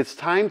 It's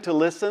time to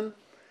listen,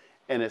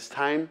 and it's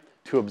time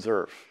to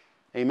observe.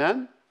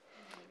 Amen?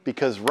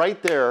 Because right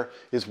there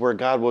is where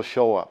God will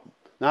show up.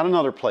 Not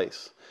another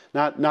place.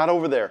 Not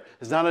over there.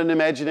 It's not an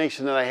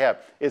imagination that I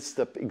have. It's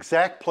the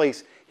exact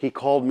place He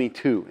called me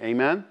to.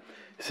 Amen?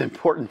 It's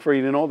important for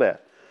you to know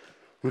that.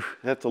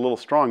 That's a little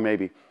strong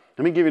maybe.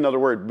 Let me give you another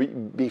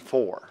word.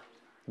 Before.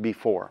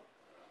 Before.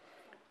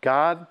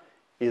 God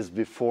is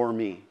before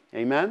me.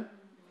 Amen?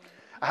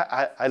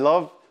 I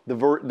love the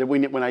word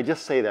when I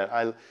just say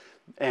that.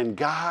 And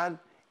God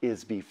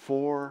is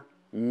before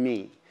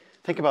me.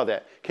 Think about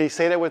that. Can you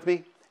say that with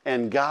me?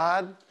 And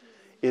God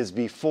is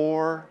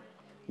before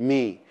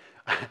me.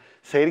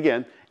 Say it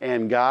again.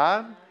 And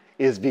God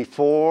is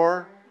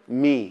before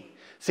me.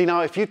 See,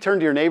 now, if you turn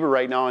to your neighbor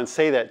right now and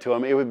say that to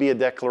him, it would be a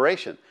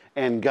declaration.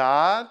 And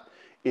God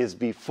is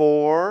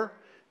before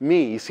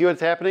me. You see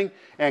what's happening?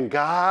 And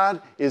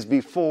God is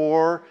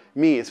before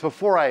me. It's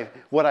before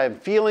what I'm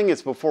feeling.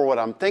 It's before what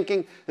I'm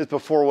thinking. It's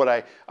before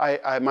what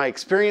my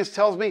experience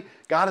tells me.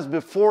 God is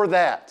before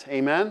that.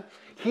 Amen?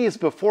 He is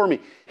before me.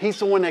 He's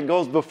the one that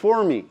goes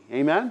before me.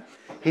 Amen?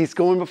 He's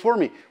going before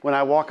me. When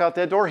I walk out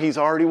that door, He's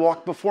already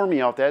walked before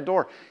me out that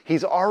door.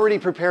 He's already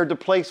prepared the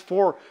place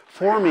for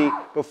me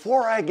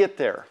before I get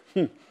there.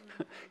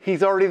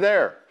 He's already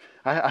there.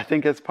 I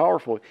think that's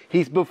powerful.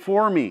 He's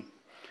before me.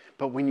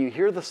 But when you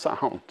hear the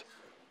sound,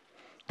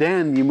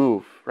 then you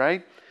move,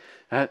 right?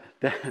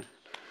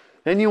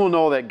 Then you will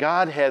know that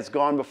God has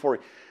gone before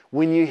you.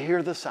 When you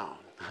hear the sound,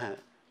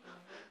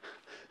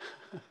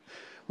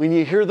 when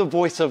you hear the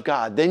voice of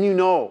God, then you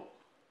know.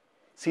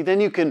 See,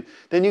 then you can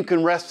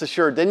rest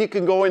assured. Then you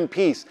can go in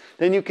peace.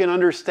 Then you can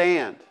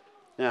understand.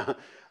 Yeah,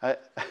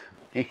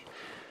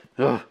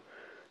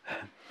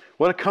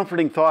 what a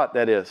comforting thought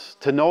that is,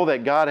 to know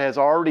that God has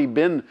already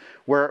been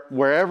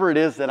wherever it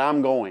is that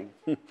I'm going.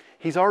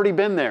 He's already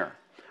been there.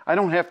 I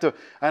don't have to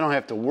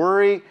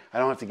worry. I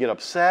don't have to get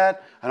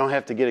upset. I don't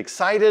have to get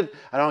excited.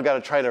 I don't got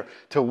to try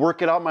to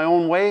work it out my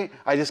own way.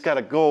 I just got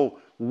to go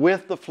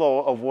with the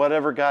flow of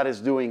whatever God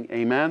is doing,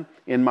 amen,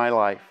 in my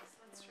life.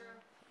 That's true.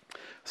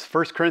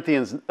 1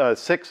 Corinthians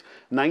 6,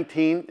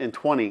 19 and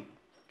 20.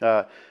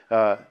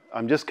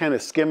 I'm just kind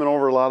of skimming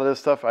over a lot of this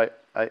stuff.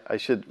 I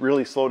should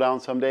really slow down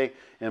someday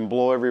and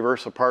blow every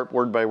verse apart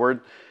word by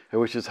word,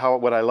 which is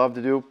what I love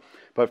to do.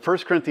 But 1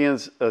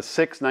 Corinthians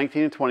 6,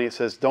 19 and 20, it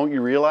says, don't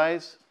you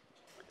realize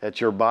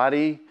that your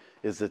body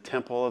is the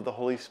temple of the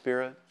Holy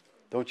Spirit?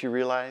 Don't you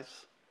realize?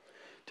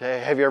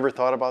 Have you ever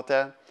thought about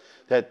that?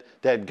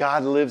 That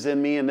God lives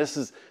in me, and this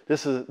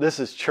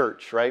is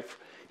church, right?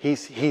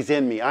 He's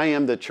in me. I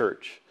am the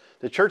church.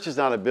 The church is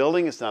not a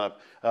building. It's not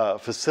a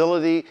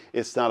facility.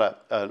 It's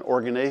not an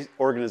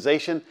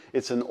organization.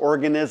 It's an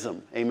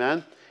organism.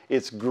 Amen?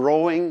 It's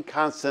growing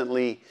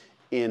constantly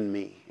in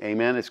me.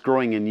 Amen? It's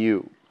growing in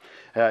you.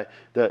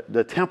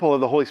 The temple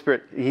of the Holy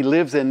Spirit, He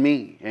lives in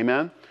me.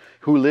 Amen?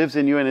 Who lives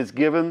in you and is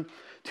given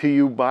to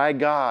you by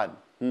God.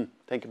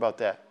 Think about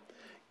that.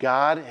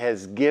 God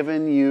has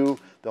given you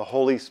the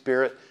Holy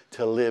Spirit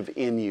to live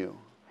in you.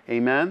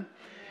 Amen?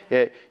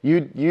 You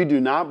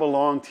do not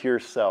belong to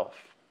yourself.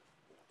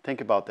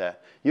 Think about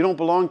that. You don't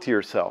belong to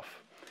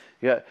yourself.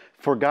 Yeah,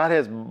 for God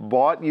has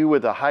bought you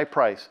with a high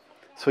price,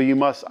 so you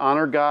must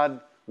honor God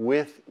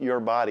with your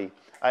body.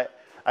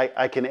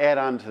 I can add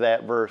on to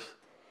that verse,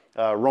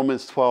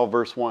 Romans 12,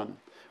 verse 1.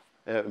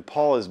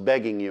 Paul is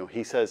begging you.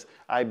 He says,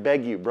 I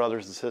beg you,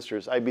 brothers and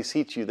sisters, I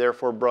beseech you,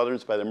 therefore,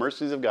 brothers, by the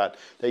mercies of God,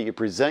 that you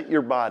present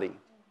your body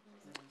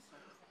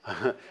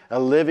a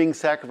living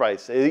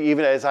sacrifice.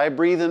 Even as I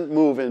breathe and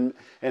move and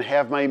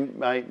have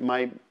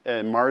my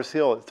Mars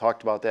Hill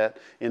talked about that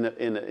in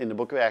the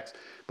book of Acts.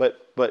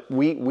 But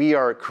we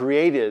are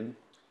created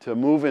to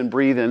move and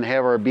breathe and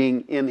have our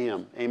being in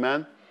Him.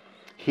 Amen?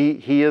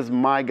 He is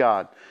my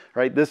God.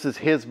 Right? This is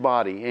His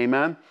body.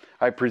 Amen?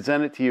 I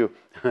present it to you.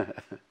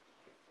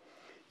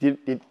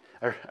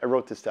 I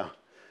wrote this down.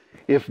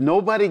 If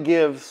nobody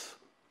gives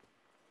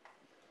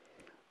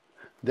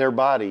their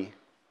body,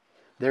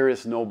 there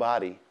is no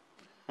body.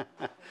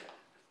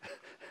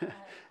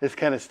 It's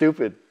kind of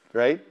stupid,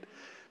 right?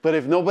 But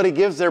if nobody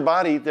gives their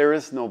body, there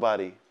is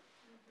nobody.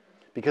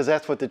 Because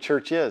that's what the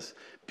church is.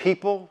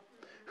 People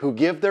who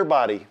give their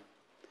body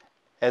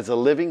as a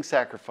living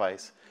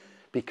sacrifice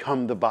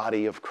become the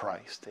body of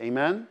Christ.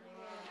 Amen?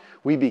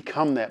 We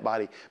become that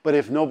body. But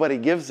if nobody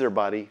gives their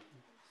body,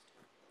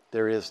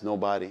 there is no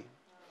body.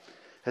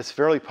 That's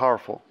fairly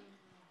powerful.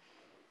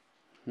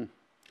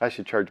 I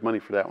should charge money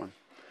for that one.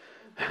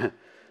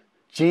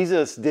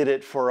 Jesus did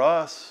it for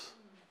us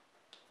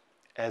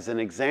as an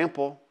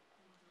example.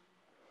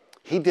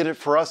 He did it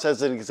for us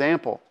as an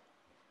example.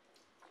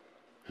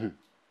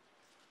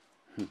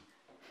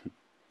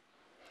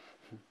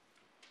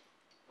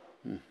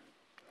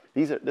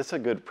 That's a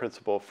good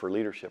principle for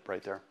leadership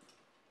right there.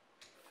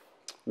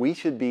 We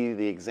should be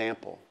the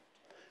example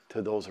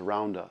to those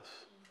around us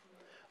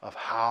of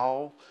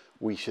how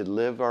we should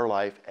live our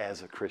life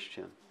as a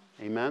Christian.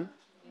 Amen?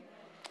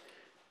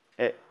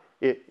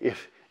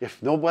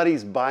 If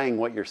nobody's buying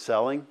what you're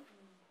selling,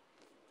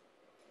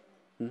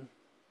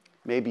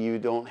 maybe you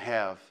don't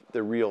have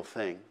the real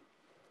thing.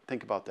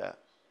 Think about that.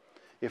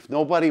 If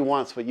nobody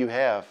wants what you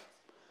have,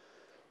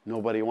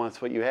 nobody wants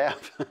what you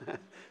have.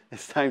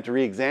 It's time to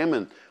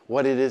re-examine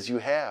what it is you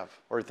have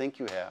or think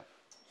you have.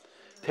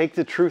 Take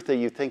the truth that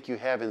you think you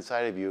have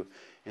inside of you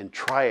and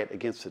try it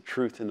against the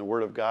truth in the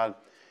Word of God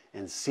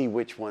and see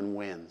which one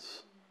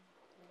wins.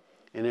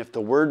 And if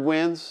the Word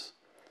wins,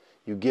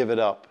 you give it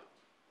up,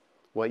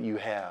 what you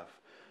have,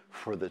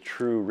 for the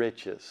true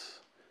riches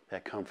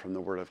that come from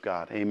the Word of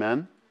God.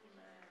 Amen?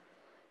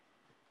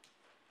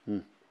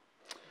 You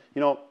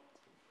know,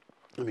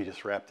 let me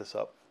just wrap this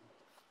up.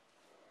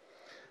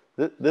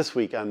 This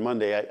week on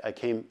Monday, I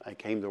came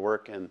to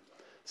work and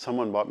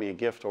someone bought me a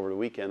gift over the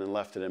weekend and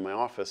left it in my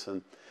office.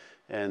 And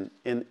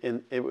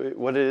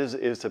what it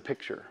is a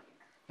picture.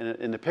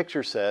 And the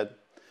picture said,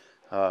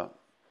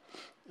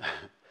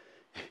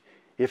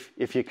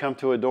 if you come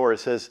to a door, it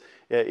says,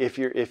 if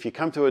you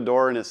come to a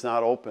door and it's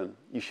not open,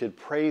 you should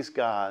praise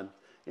God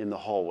in the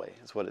hallway,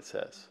 is what it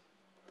says.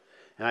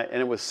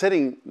 And it was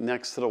sitting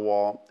next to the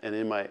wall, and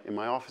in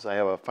my office I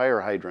have a fire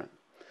hydrant.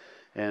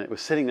 And it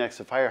was sitting next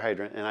to the fire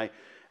hydrant, and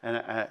And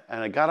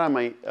I got on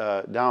my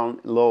down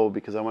low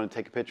because I want to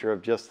take a picture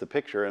of just the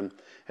picture. And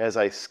as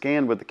I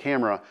scanned with the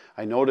camera,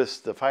 I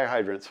noticed the fire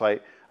hydrant. So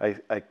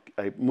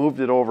I moved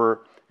it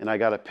over, and I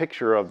got a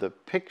picture of the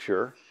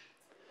picture,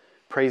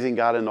 praising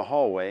God in the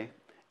hallway,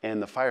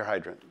 and the fire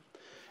hydrant.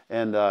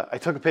 And I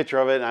took a picture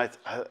of it,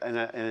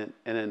 and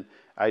then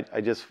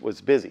I just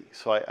was busy.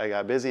 So I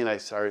got busy, and I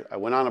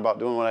went on about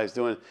doing what I was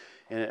doing.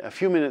 And a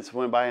few minutes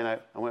went by, and I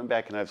went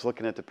back, and I was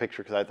looking at the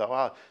picture because I thought,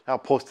 wow, I'll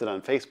post it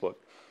on Facebook.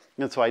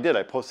 And so I did.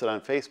 I posted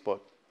on Facebook.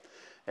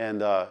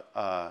 And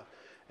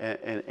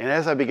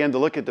as I began to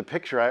look at the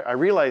picture, I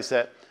realized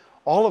that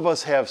all of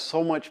us have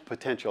so much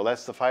potential.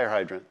 That's the fire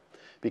hydrant,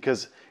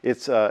 because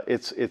it's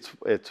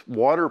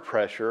water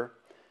pressure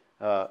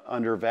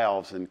under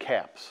valves and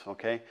caps.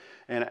 Okay,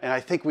 and I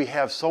think we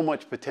have so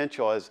much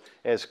potential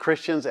as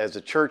Christians, as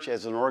a church,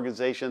 as an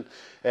organization,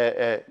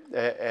 as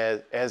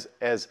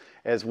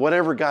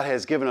whatever God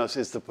has given us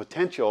is the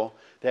potential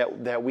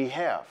that we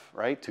have,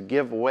 right, to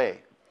give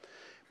away.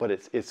 But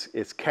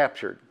it's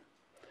captured.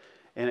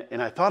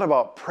 And I thought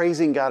about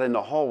praising God in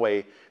the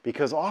hallway,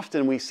 because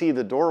often we see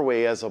the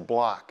doorway as a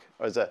block,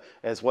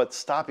 as what's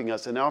stopping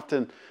us. And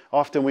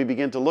often we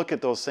begin to look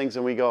at those things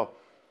and we go,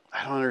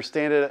 I don't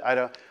understand it.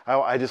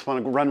 I just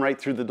want to run right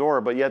through the door.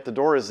 But yet the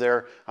door is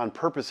there on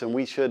purpose, and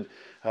we should.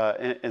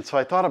 And so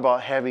I thought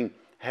about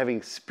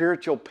having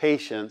spiritual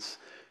patience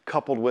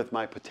coupled with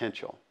my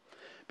potential.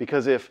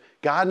 Because if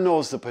God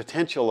knows the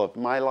potential of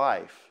my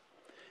life,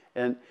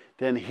 and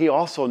then He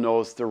also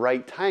knows the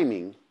right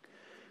timing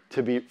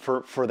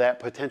for that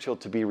potential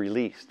to be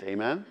released.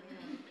 Amen?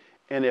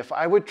 And if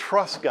I would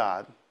trust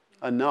God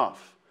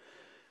enough,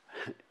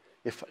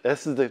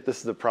 this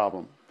is the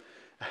problem.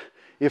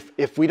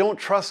 If we don't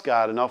trust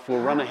God enough,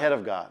 we'll run ahead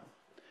of God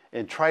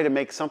and try to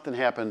make something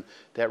happen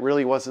that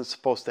really wasn't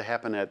supposed to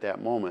happen at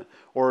that moment,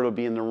 or it'll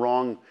be in the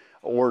wrong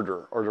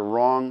order, or the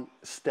wrong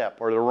step,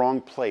 or the wrong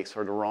place,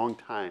 or the wrong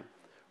time,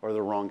 or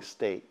the wrong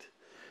state.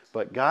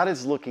 But God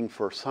is looking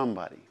for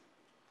somebody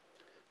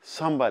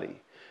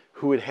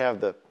who would have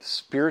the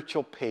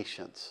spiritual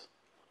patience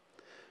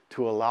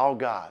to allow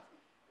God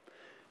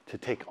to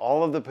take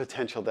all of the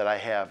potential that I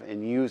have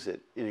and use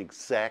it in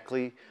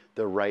exactly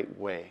the right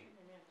way.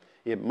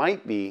 It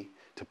might be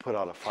to put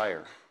out a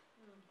fire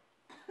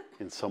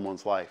in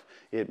someone's life.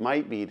 It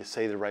might be to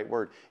say the right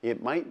word.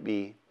 It might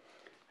be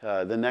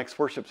the next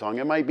worship song.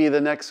 It might be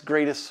the next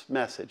greatest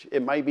message.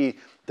 It might be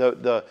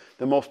the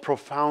most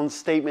profound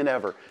statement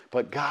ever.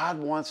 But God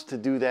wants to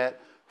do that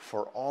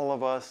for all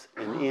of us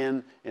and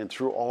in and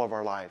through all of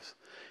our lives.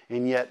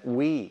 And yet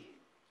we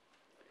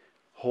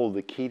hold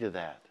the key to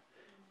that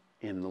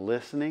in the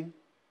listening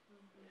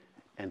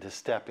and to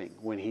stepping.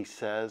 When He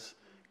says,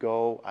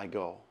 go, I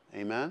go.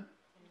 Amen?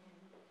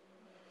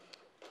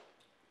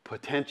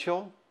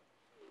 Potential,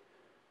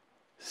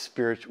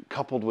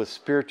 coupled with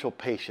spiritual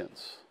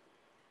patience.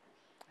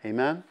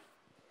 Amen?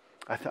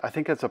 I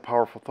think that's a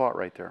powerful thought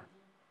right there.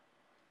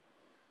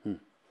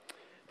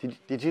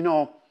 Did you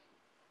know,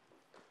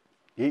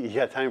 you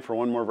got time for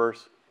one more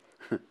verse?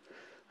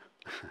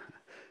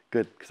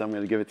 Good, because I'm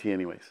going to give it to you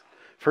anyways.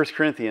 1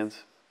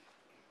 Corinthians.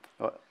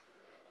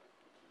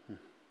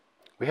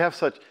 We have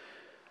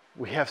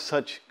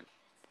such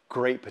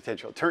great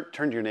potential. Turn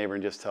to your neighbor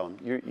and just tell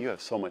him, you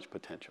have so much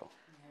potential.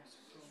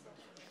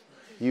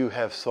 You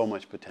have so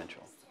much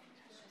potential.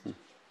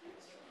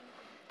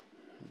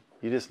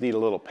 You just need a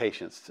little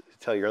patience to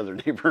tell your other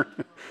neighbor.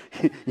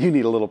 You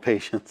need a little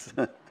patience.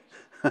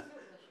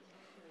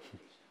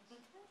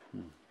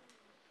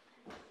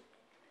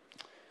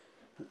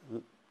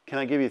 Can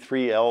I give you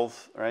 3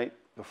 L's, right,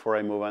 before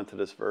I move on to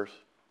this verse?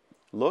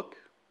 Look,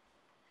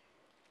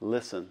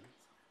 listen,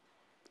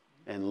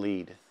 and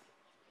lead.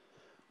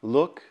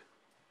 Look,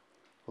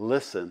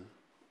 listen,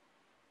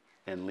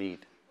 and lead.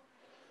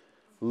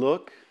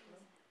 Look,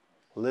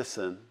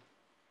 listen,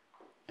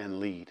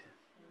 and lead.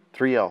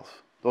 3 L's.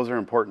 Those are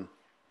important.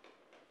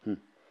 Did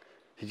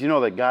you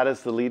know that God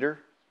is the leader,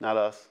 not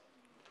us?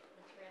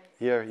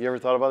 You ever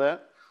thought about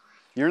that?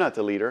 You're not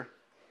the leader.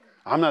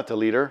 I'm not the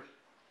leader.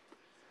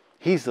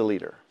 He's the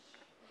leader.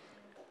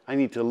 I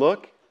need to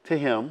look to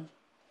Him.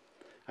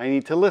 I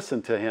need to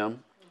listen to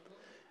Him.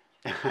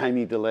 And I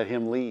need to let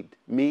Him lead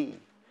me.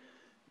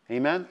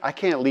 Amen? I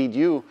can't lead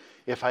you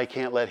if I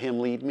can't let Him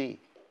lead me.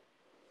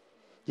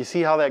 You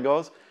see how that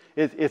goes?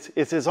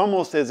 It's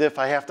almost as if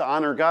I have to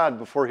honor God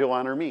before He'll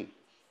honor me.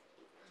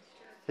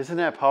 Isn't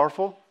that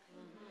powerful?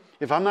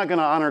 If I'm not going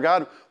to honor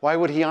God, why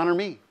would He honor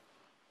me?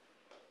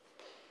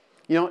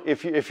 You know,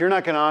 if you're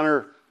not going to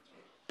honor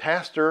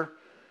pastor,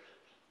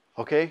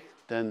 okay,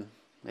 then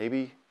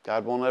maybe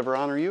God won't ever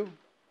honor you.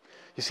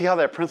 You see how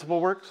that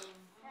principle works?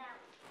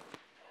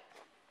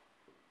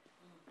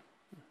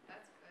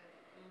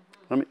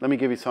 Let me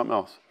give you something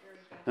else.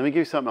 Let me give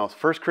you something else.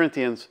 1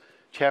 Corinthians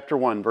chapter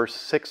 1, verse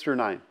 6 through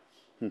 9.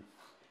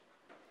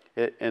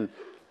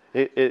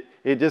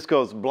 It just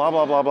goes blah,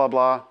 blah, blah, blah,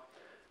 blah,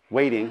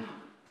 waiting,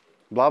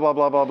 blah, blah,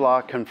 blah, blah,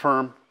 blah,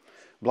 confirm,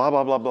 blah,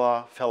 blah, blah,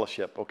 blah,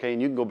 fellowship. Okay,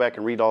 and you can go back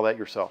and read all that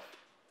yourself.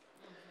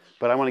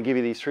 But I want to give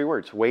you these 3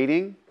 words.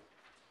 Waiting,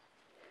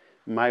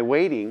 My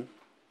waiting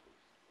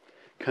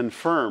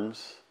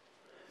confirms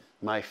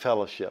my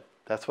fellowship.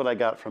 That's what I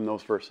got from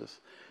those verses.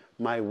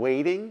 My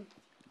waiting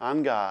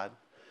on God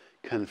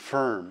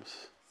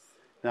confirms,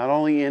 not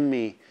only in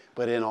me,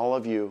 but in all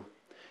of you,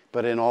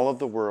 but in all of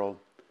the world,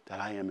 that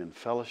I am in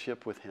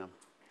fellowship with Him.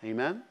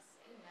 Amen?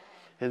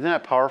 Isn't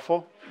that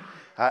powerful?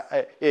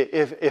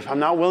 If I'm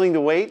not willing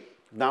to wait,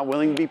 not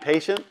willing to be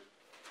patient,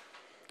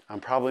 I'm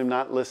probably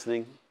not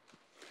listening.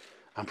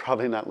 I'm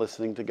probably not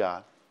listening to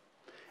God.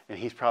 And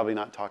He's probably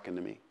not talking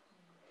to me.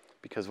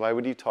 Because why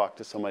would you talk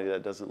to somebody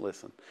that doesn't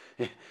listen?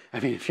 I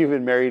mean, if you've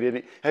been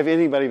married, have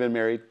anybody been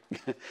married?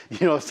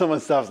 If someone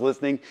stops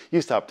listening,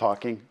 you stop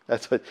talking.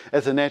 That's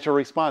a natural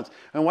response.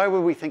 And why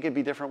would we think it'd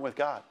be different with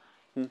God?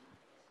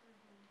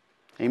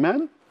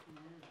 Amen?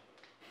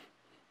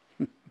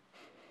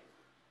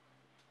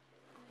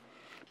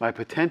 My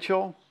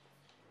potential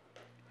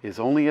is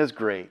only as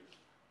great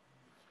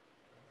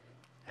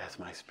as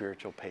my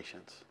spiritual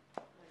patience.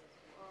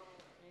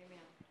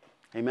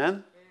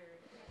 Amen?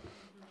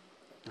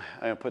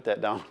 I gotta put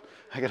that down.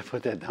 I gotta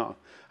put that down.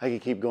 I can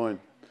keep going.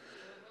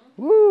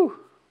 Woo!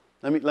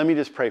 Let me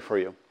just pray for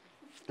you.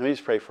 Let me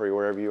just pray for you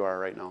wherever you are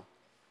right now.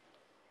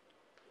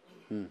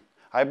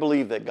 I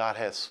believe that God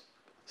has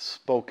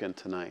spoken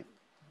tonight.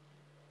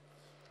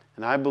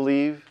 And I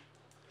believe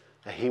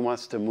that He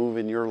wants to move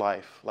in your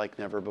life like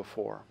never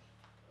before.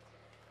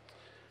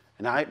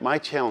 And my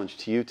challenge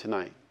to you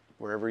tonight,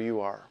 wherever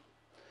you are,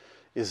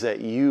 is that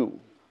you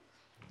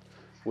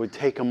would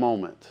take a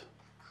moment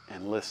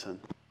and listen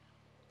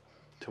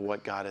to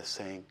what God is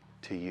saying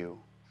to you.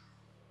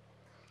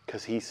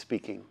 Because He's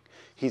speaking.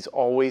 He's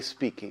always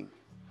speaking.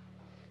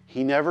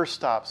 He never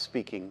stops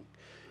speaking.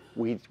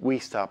 We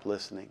stop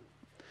listening.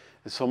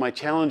 And so my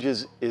challenge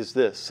is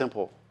this,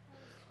 simple.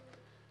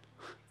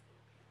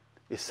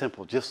 It's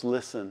simple. Just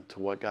listen to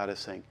what God is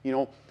saying.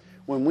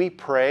 When we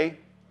pray,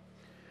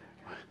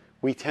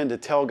 we tend to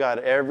tell God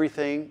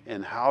everything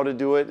and how to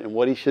do it and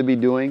what He should be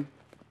doing.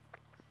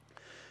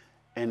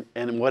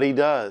 And what He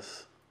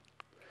does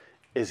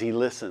is He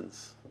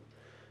listens.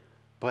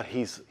 But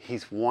He's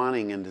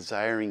wanting and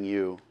desiring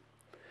you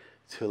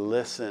to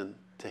listen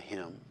to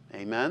Him.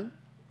 Amen?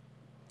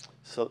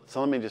 So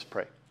let me just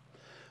pray.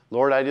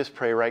 Lord, I just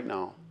pray right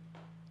now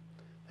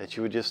that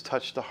you would just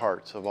touch the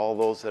hearts of all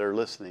those that are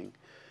listening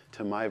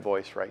to my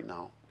voice right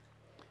now.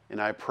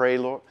 And I pray,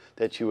 Lord,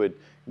 that you would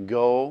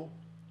go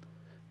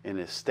and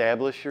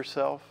establish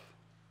yourself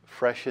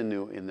fresh and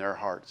new in their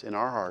hearts, in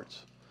our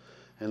hearts.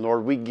 And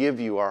Lord, we give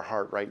you our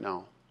heart right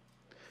now.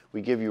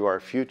 We give you our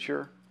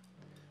future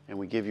and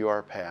we give you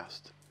our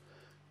past.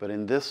 But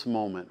in this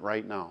moment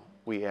right now,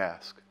 we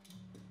ask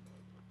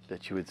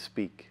that you would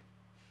speak.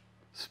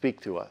 Speak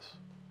to us.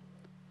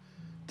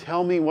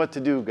 Tell me what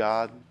to do,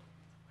 God.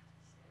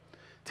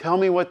 Tell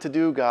me what to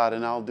do, God,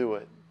 and I'll do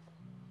it.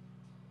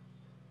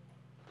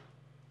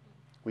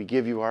 We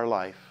give you our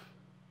life.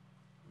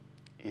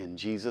 In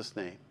Jesus'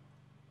 name.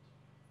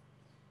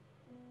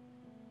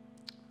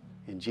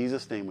 In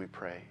Jesus' name we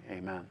pray.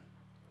 Amen.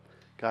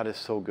 God is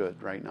so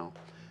good right now.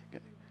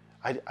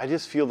 I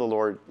just feel the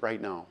Lord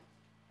right now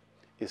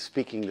is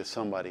speaking to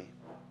somebody.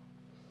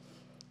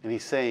 And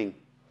He's saying,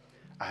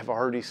 I've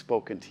already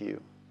spoken to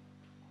you.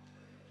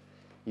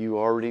 You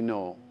already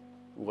know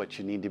what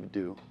you need to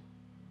do.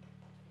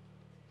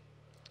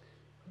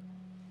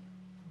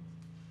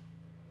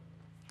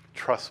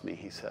 Trust me,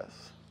 He says.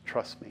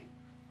 Trust me.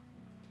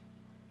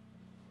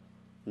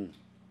 It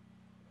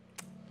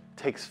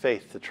takes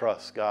faith to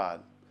trust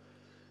God,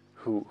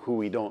 who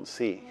we don't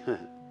see.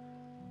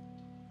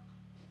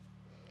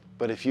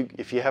 But if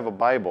you have a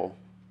Bible,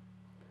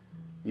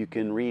 you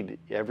can read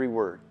every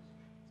word,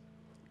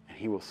 and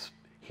He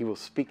will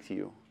speak to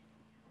you,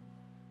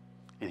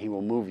 and He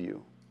will move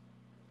you,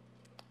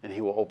 and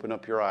He will open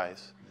up your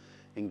eyes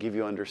and give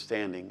you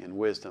understanding and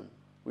wisdom.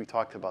 We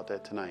talked about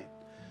that tonight.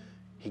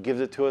 He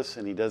gives it to us,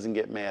 and He doesn't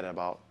get mad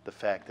about the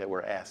fact that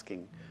we're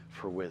asking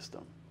for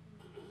wisdom.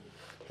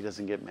 He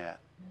doesn't get mad.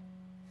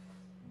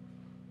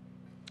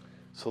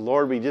 So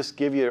Lord, we just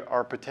give you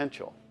our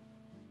potential.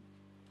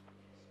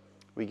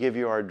 We give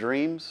you our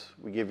dreams.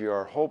 We give you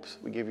our hopes.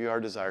 We give you our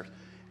desires.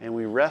 And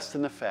we rest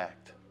in the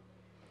fact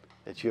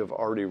that you have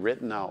already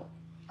written out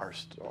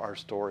our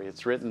story.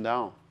 It's written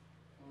down.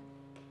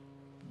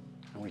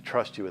 And we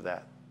trust you with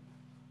that.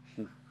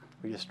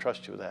 We just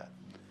trust you with that.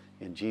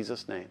 In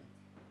Jesus' name,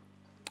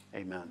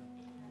 amen.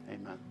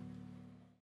 Amen.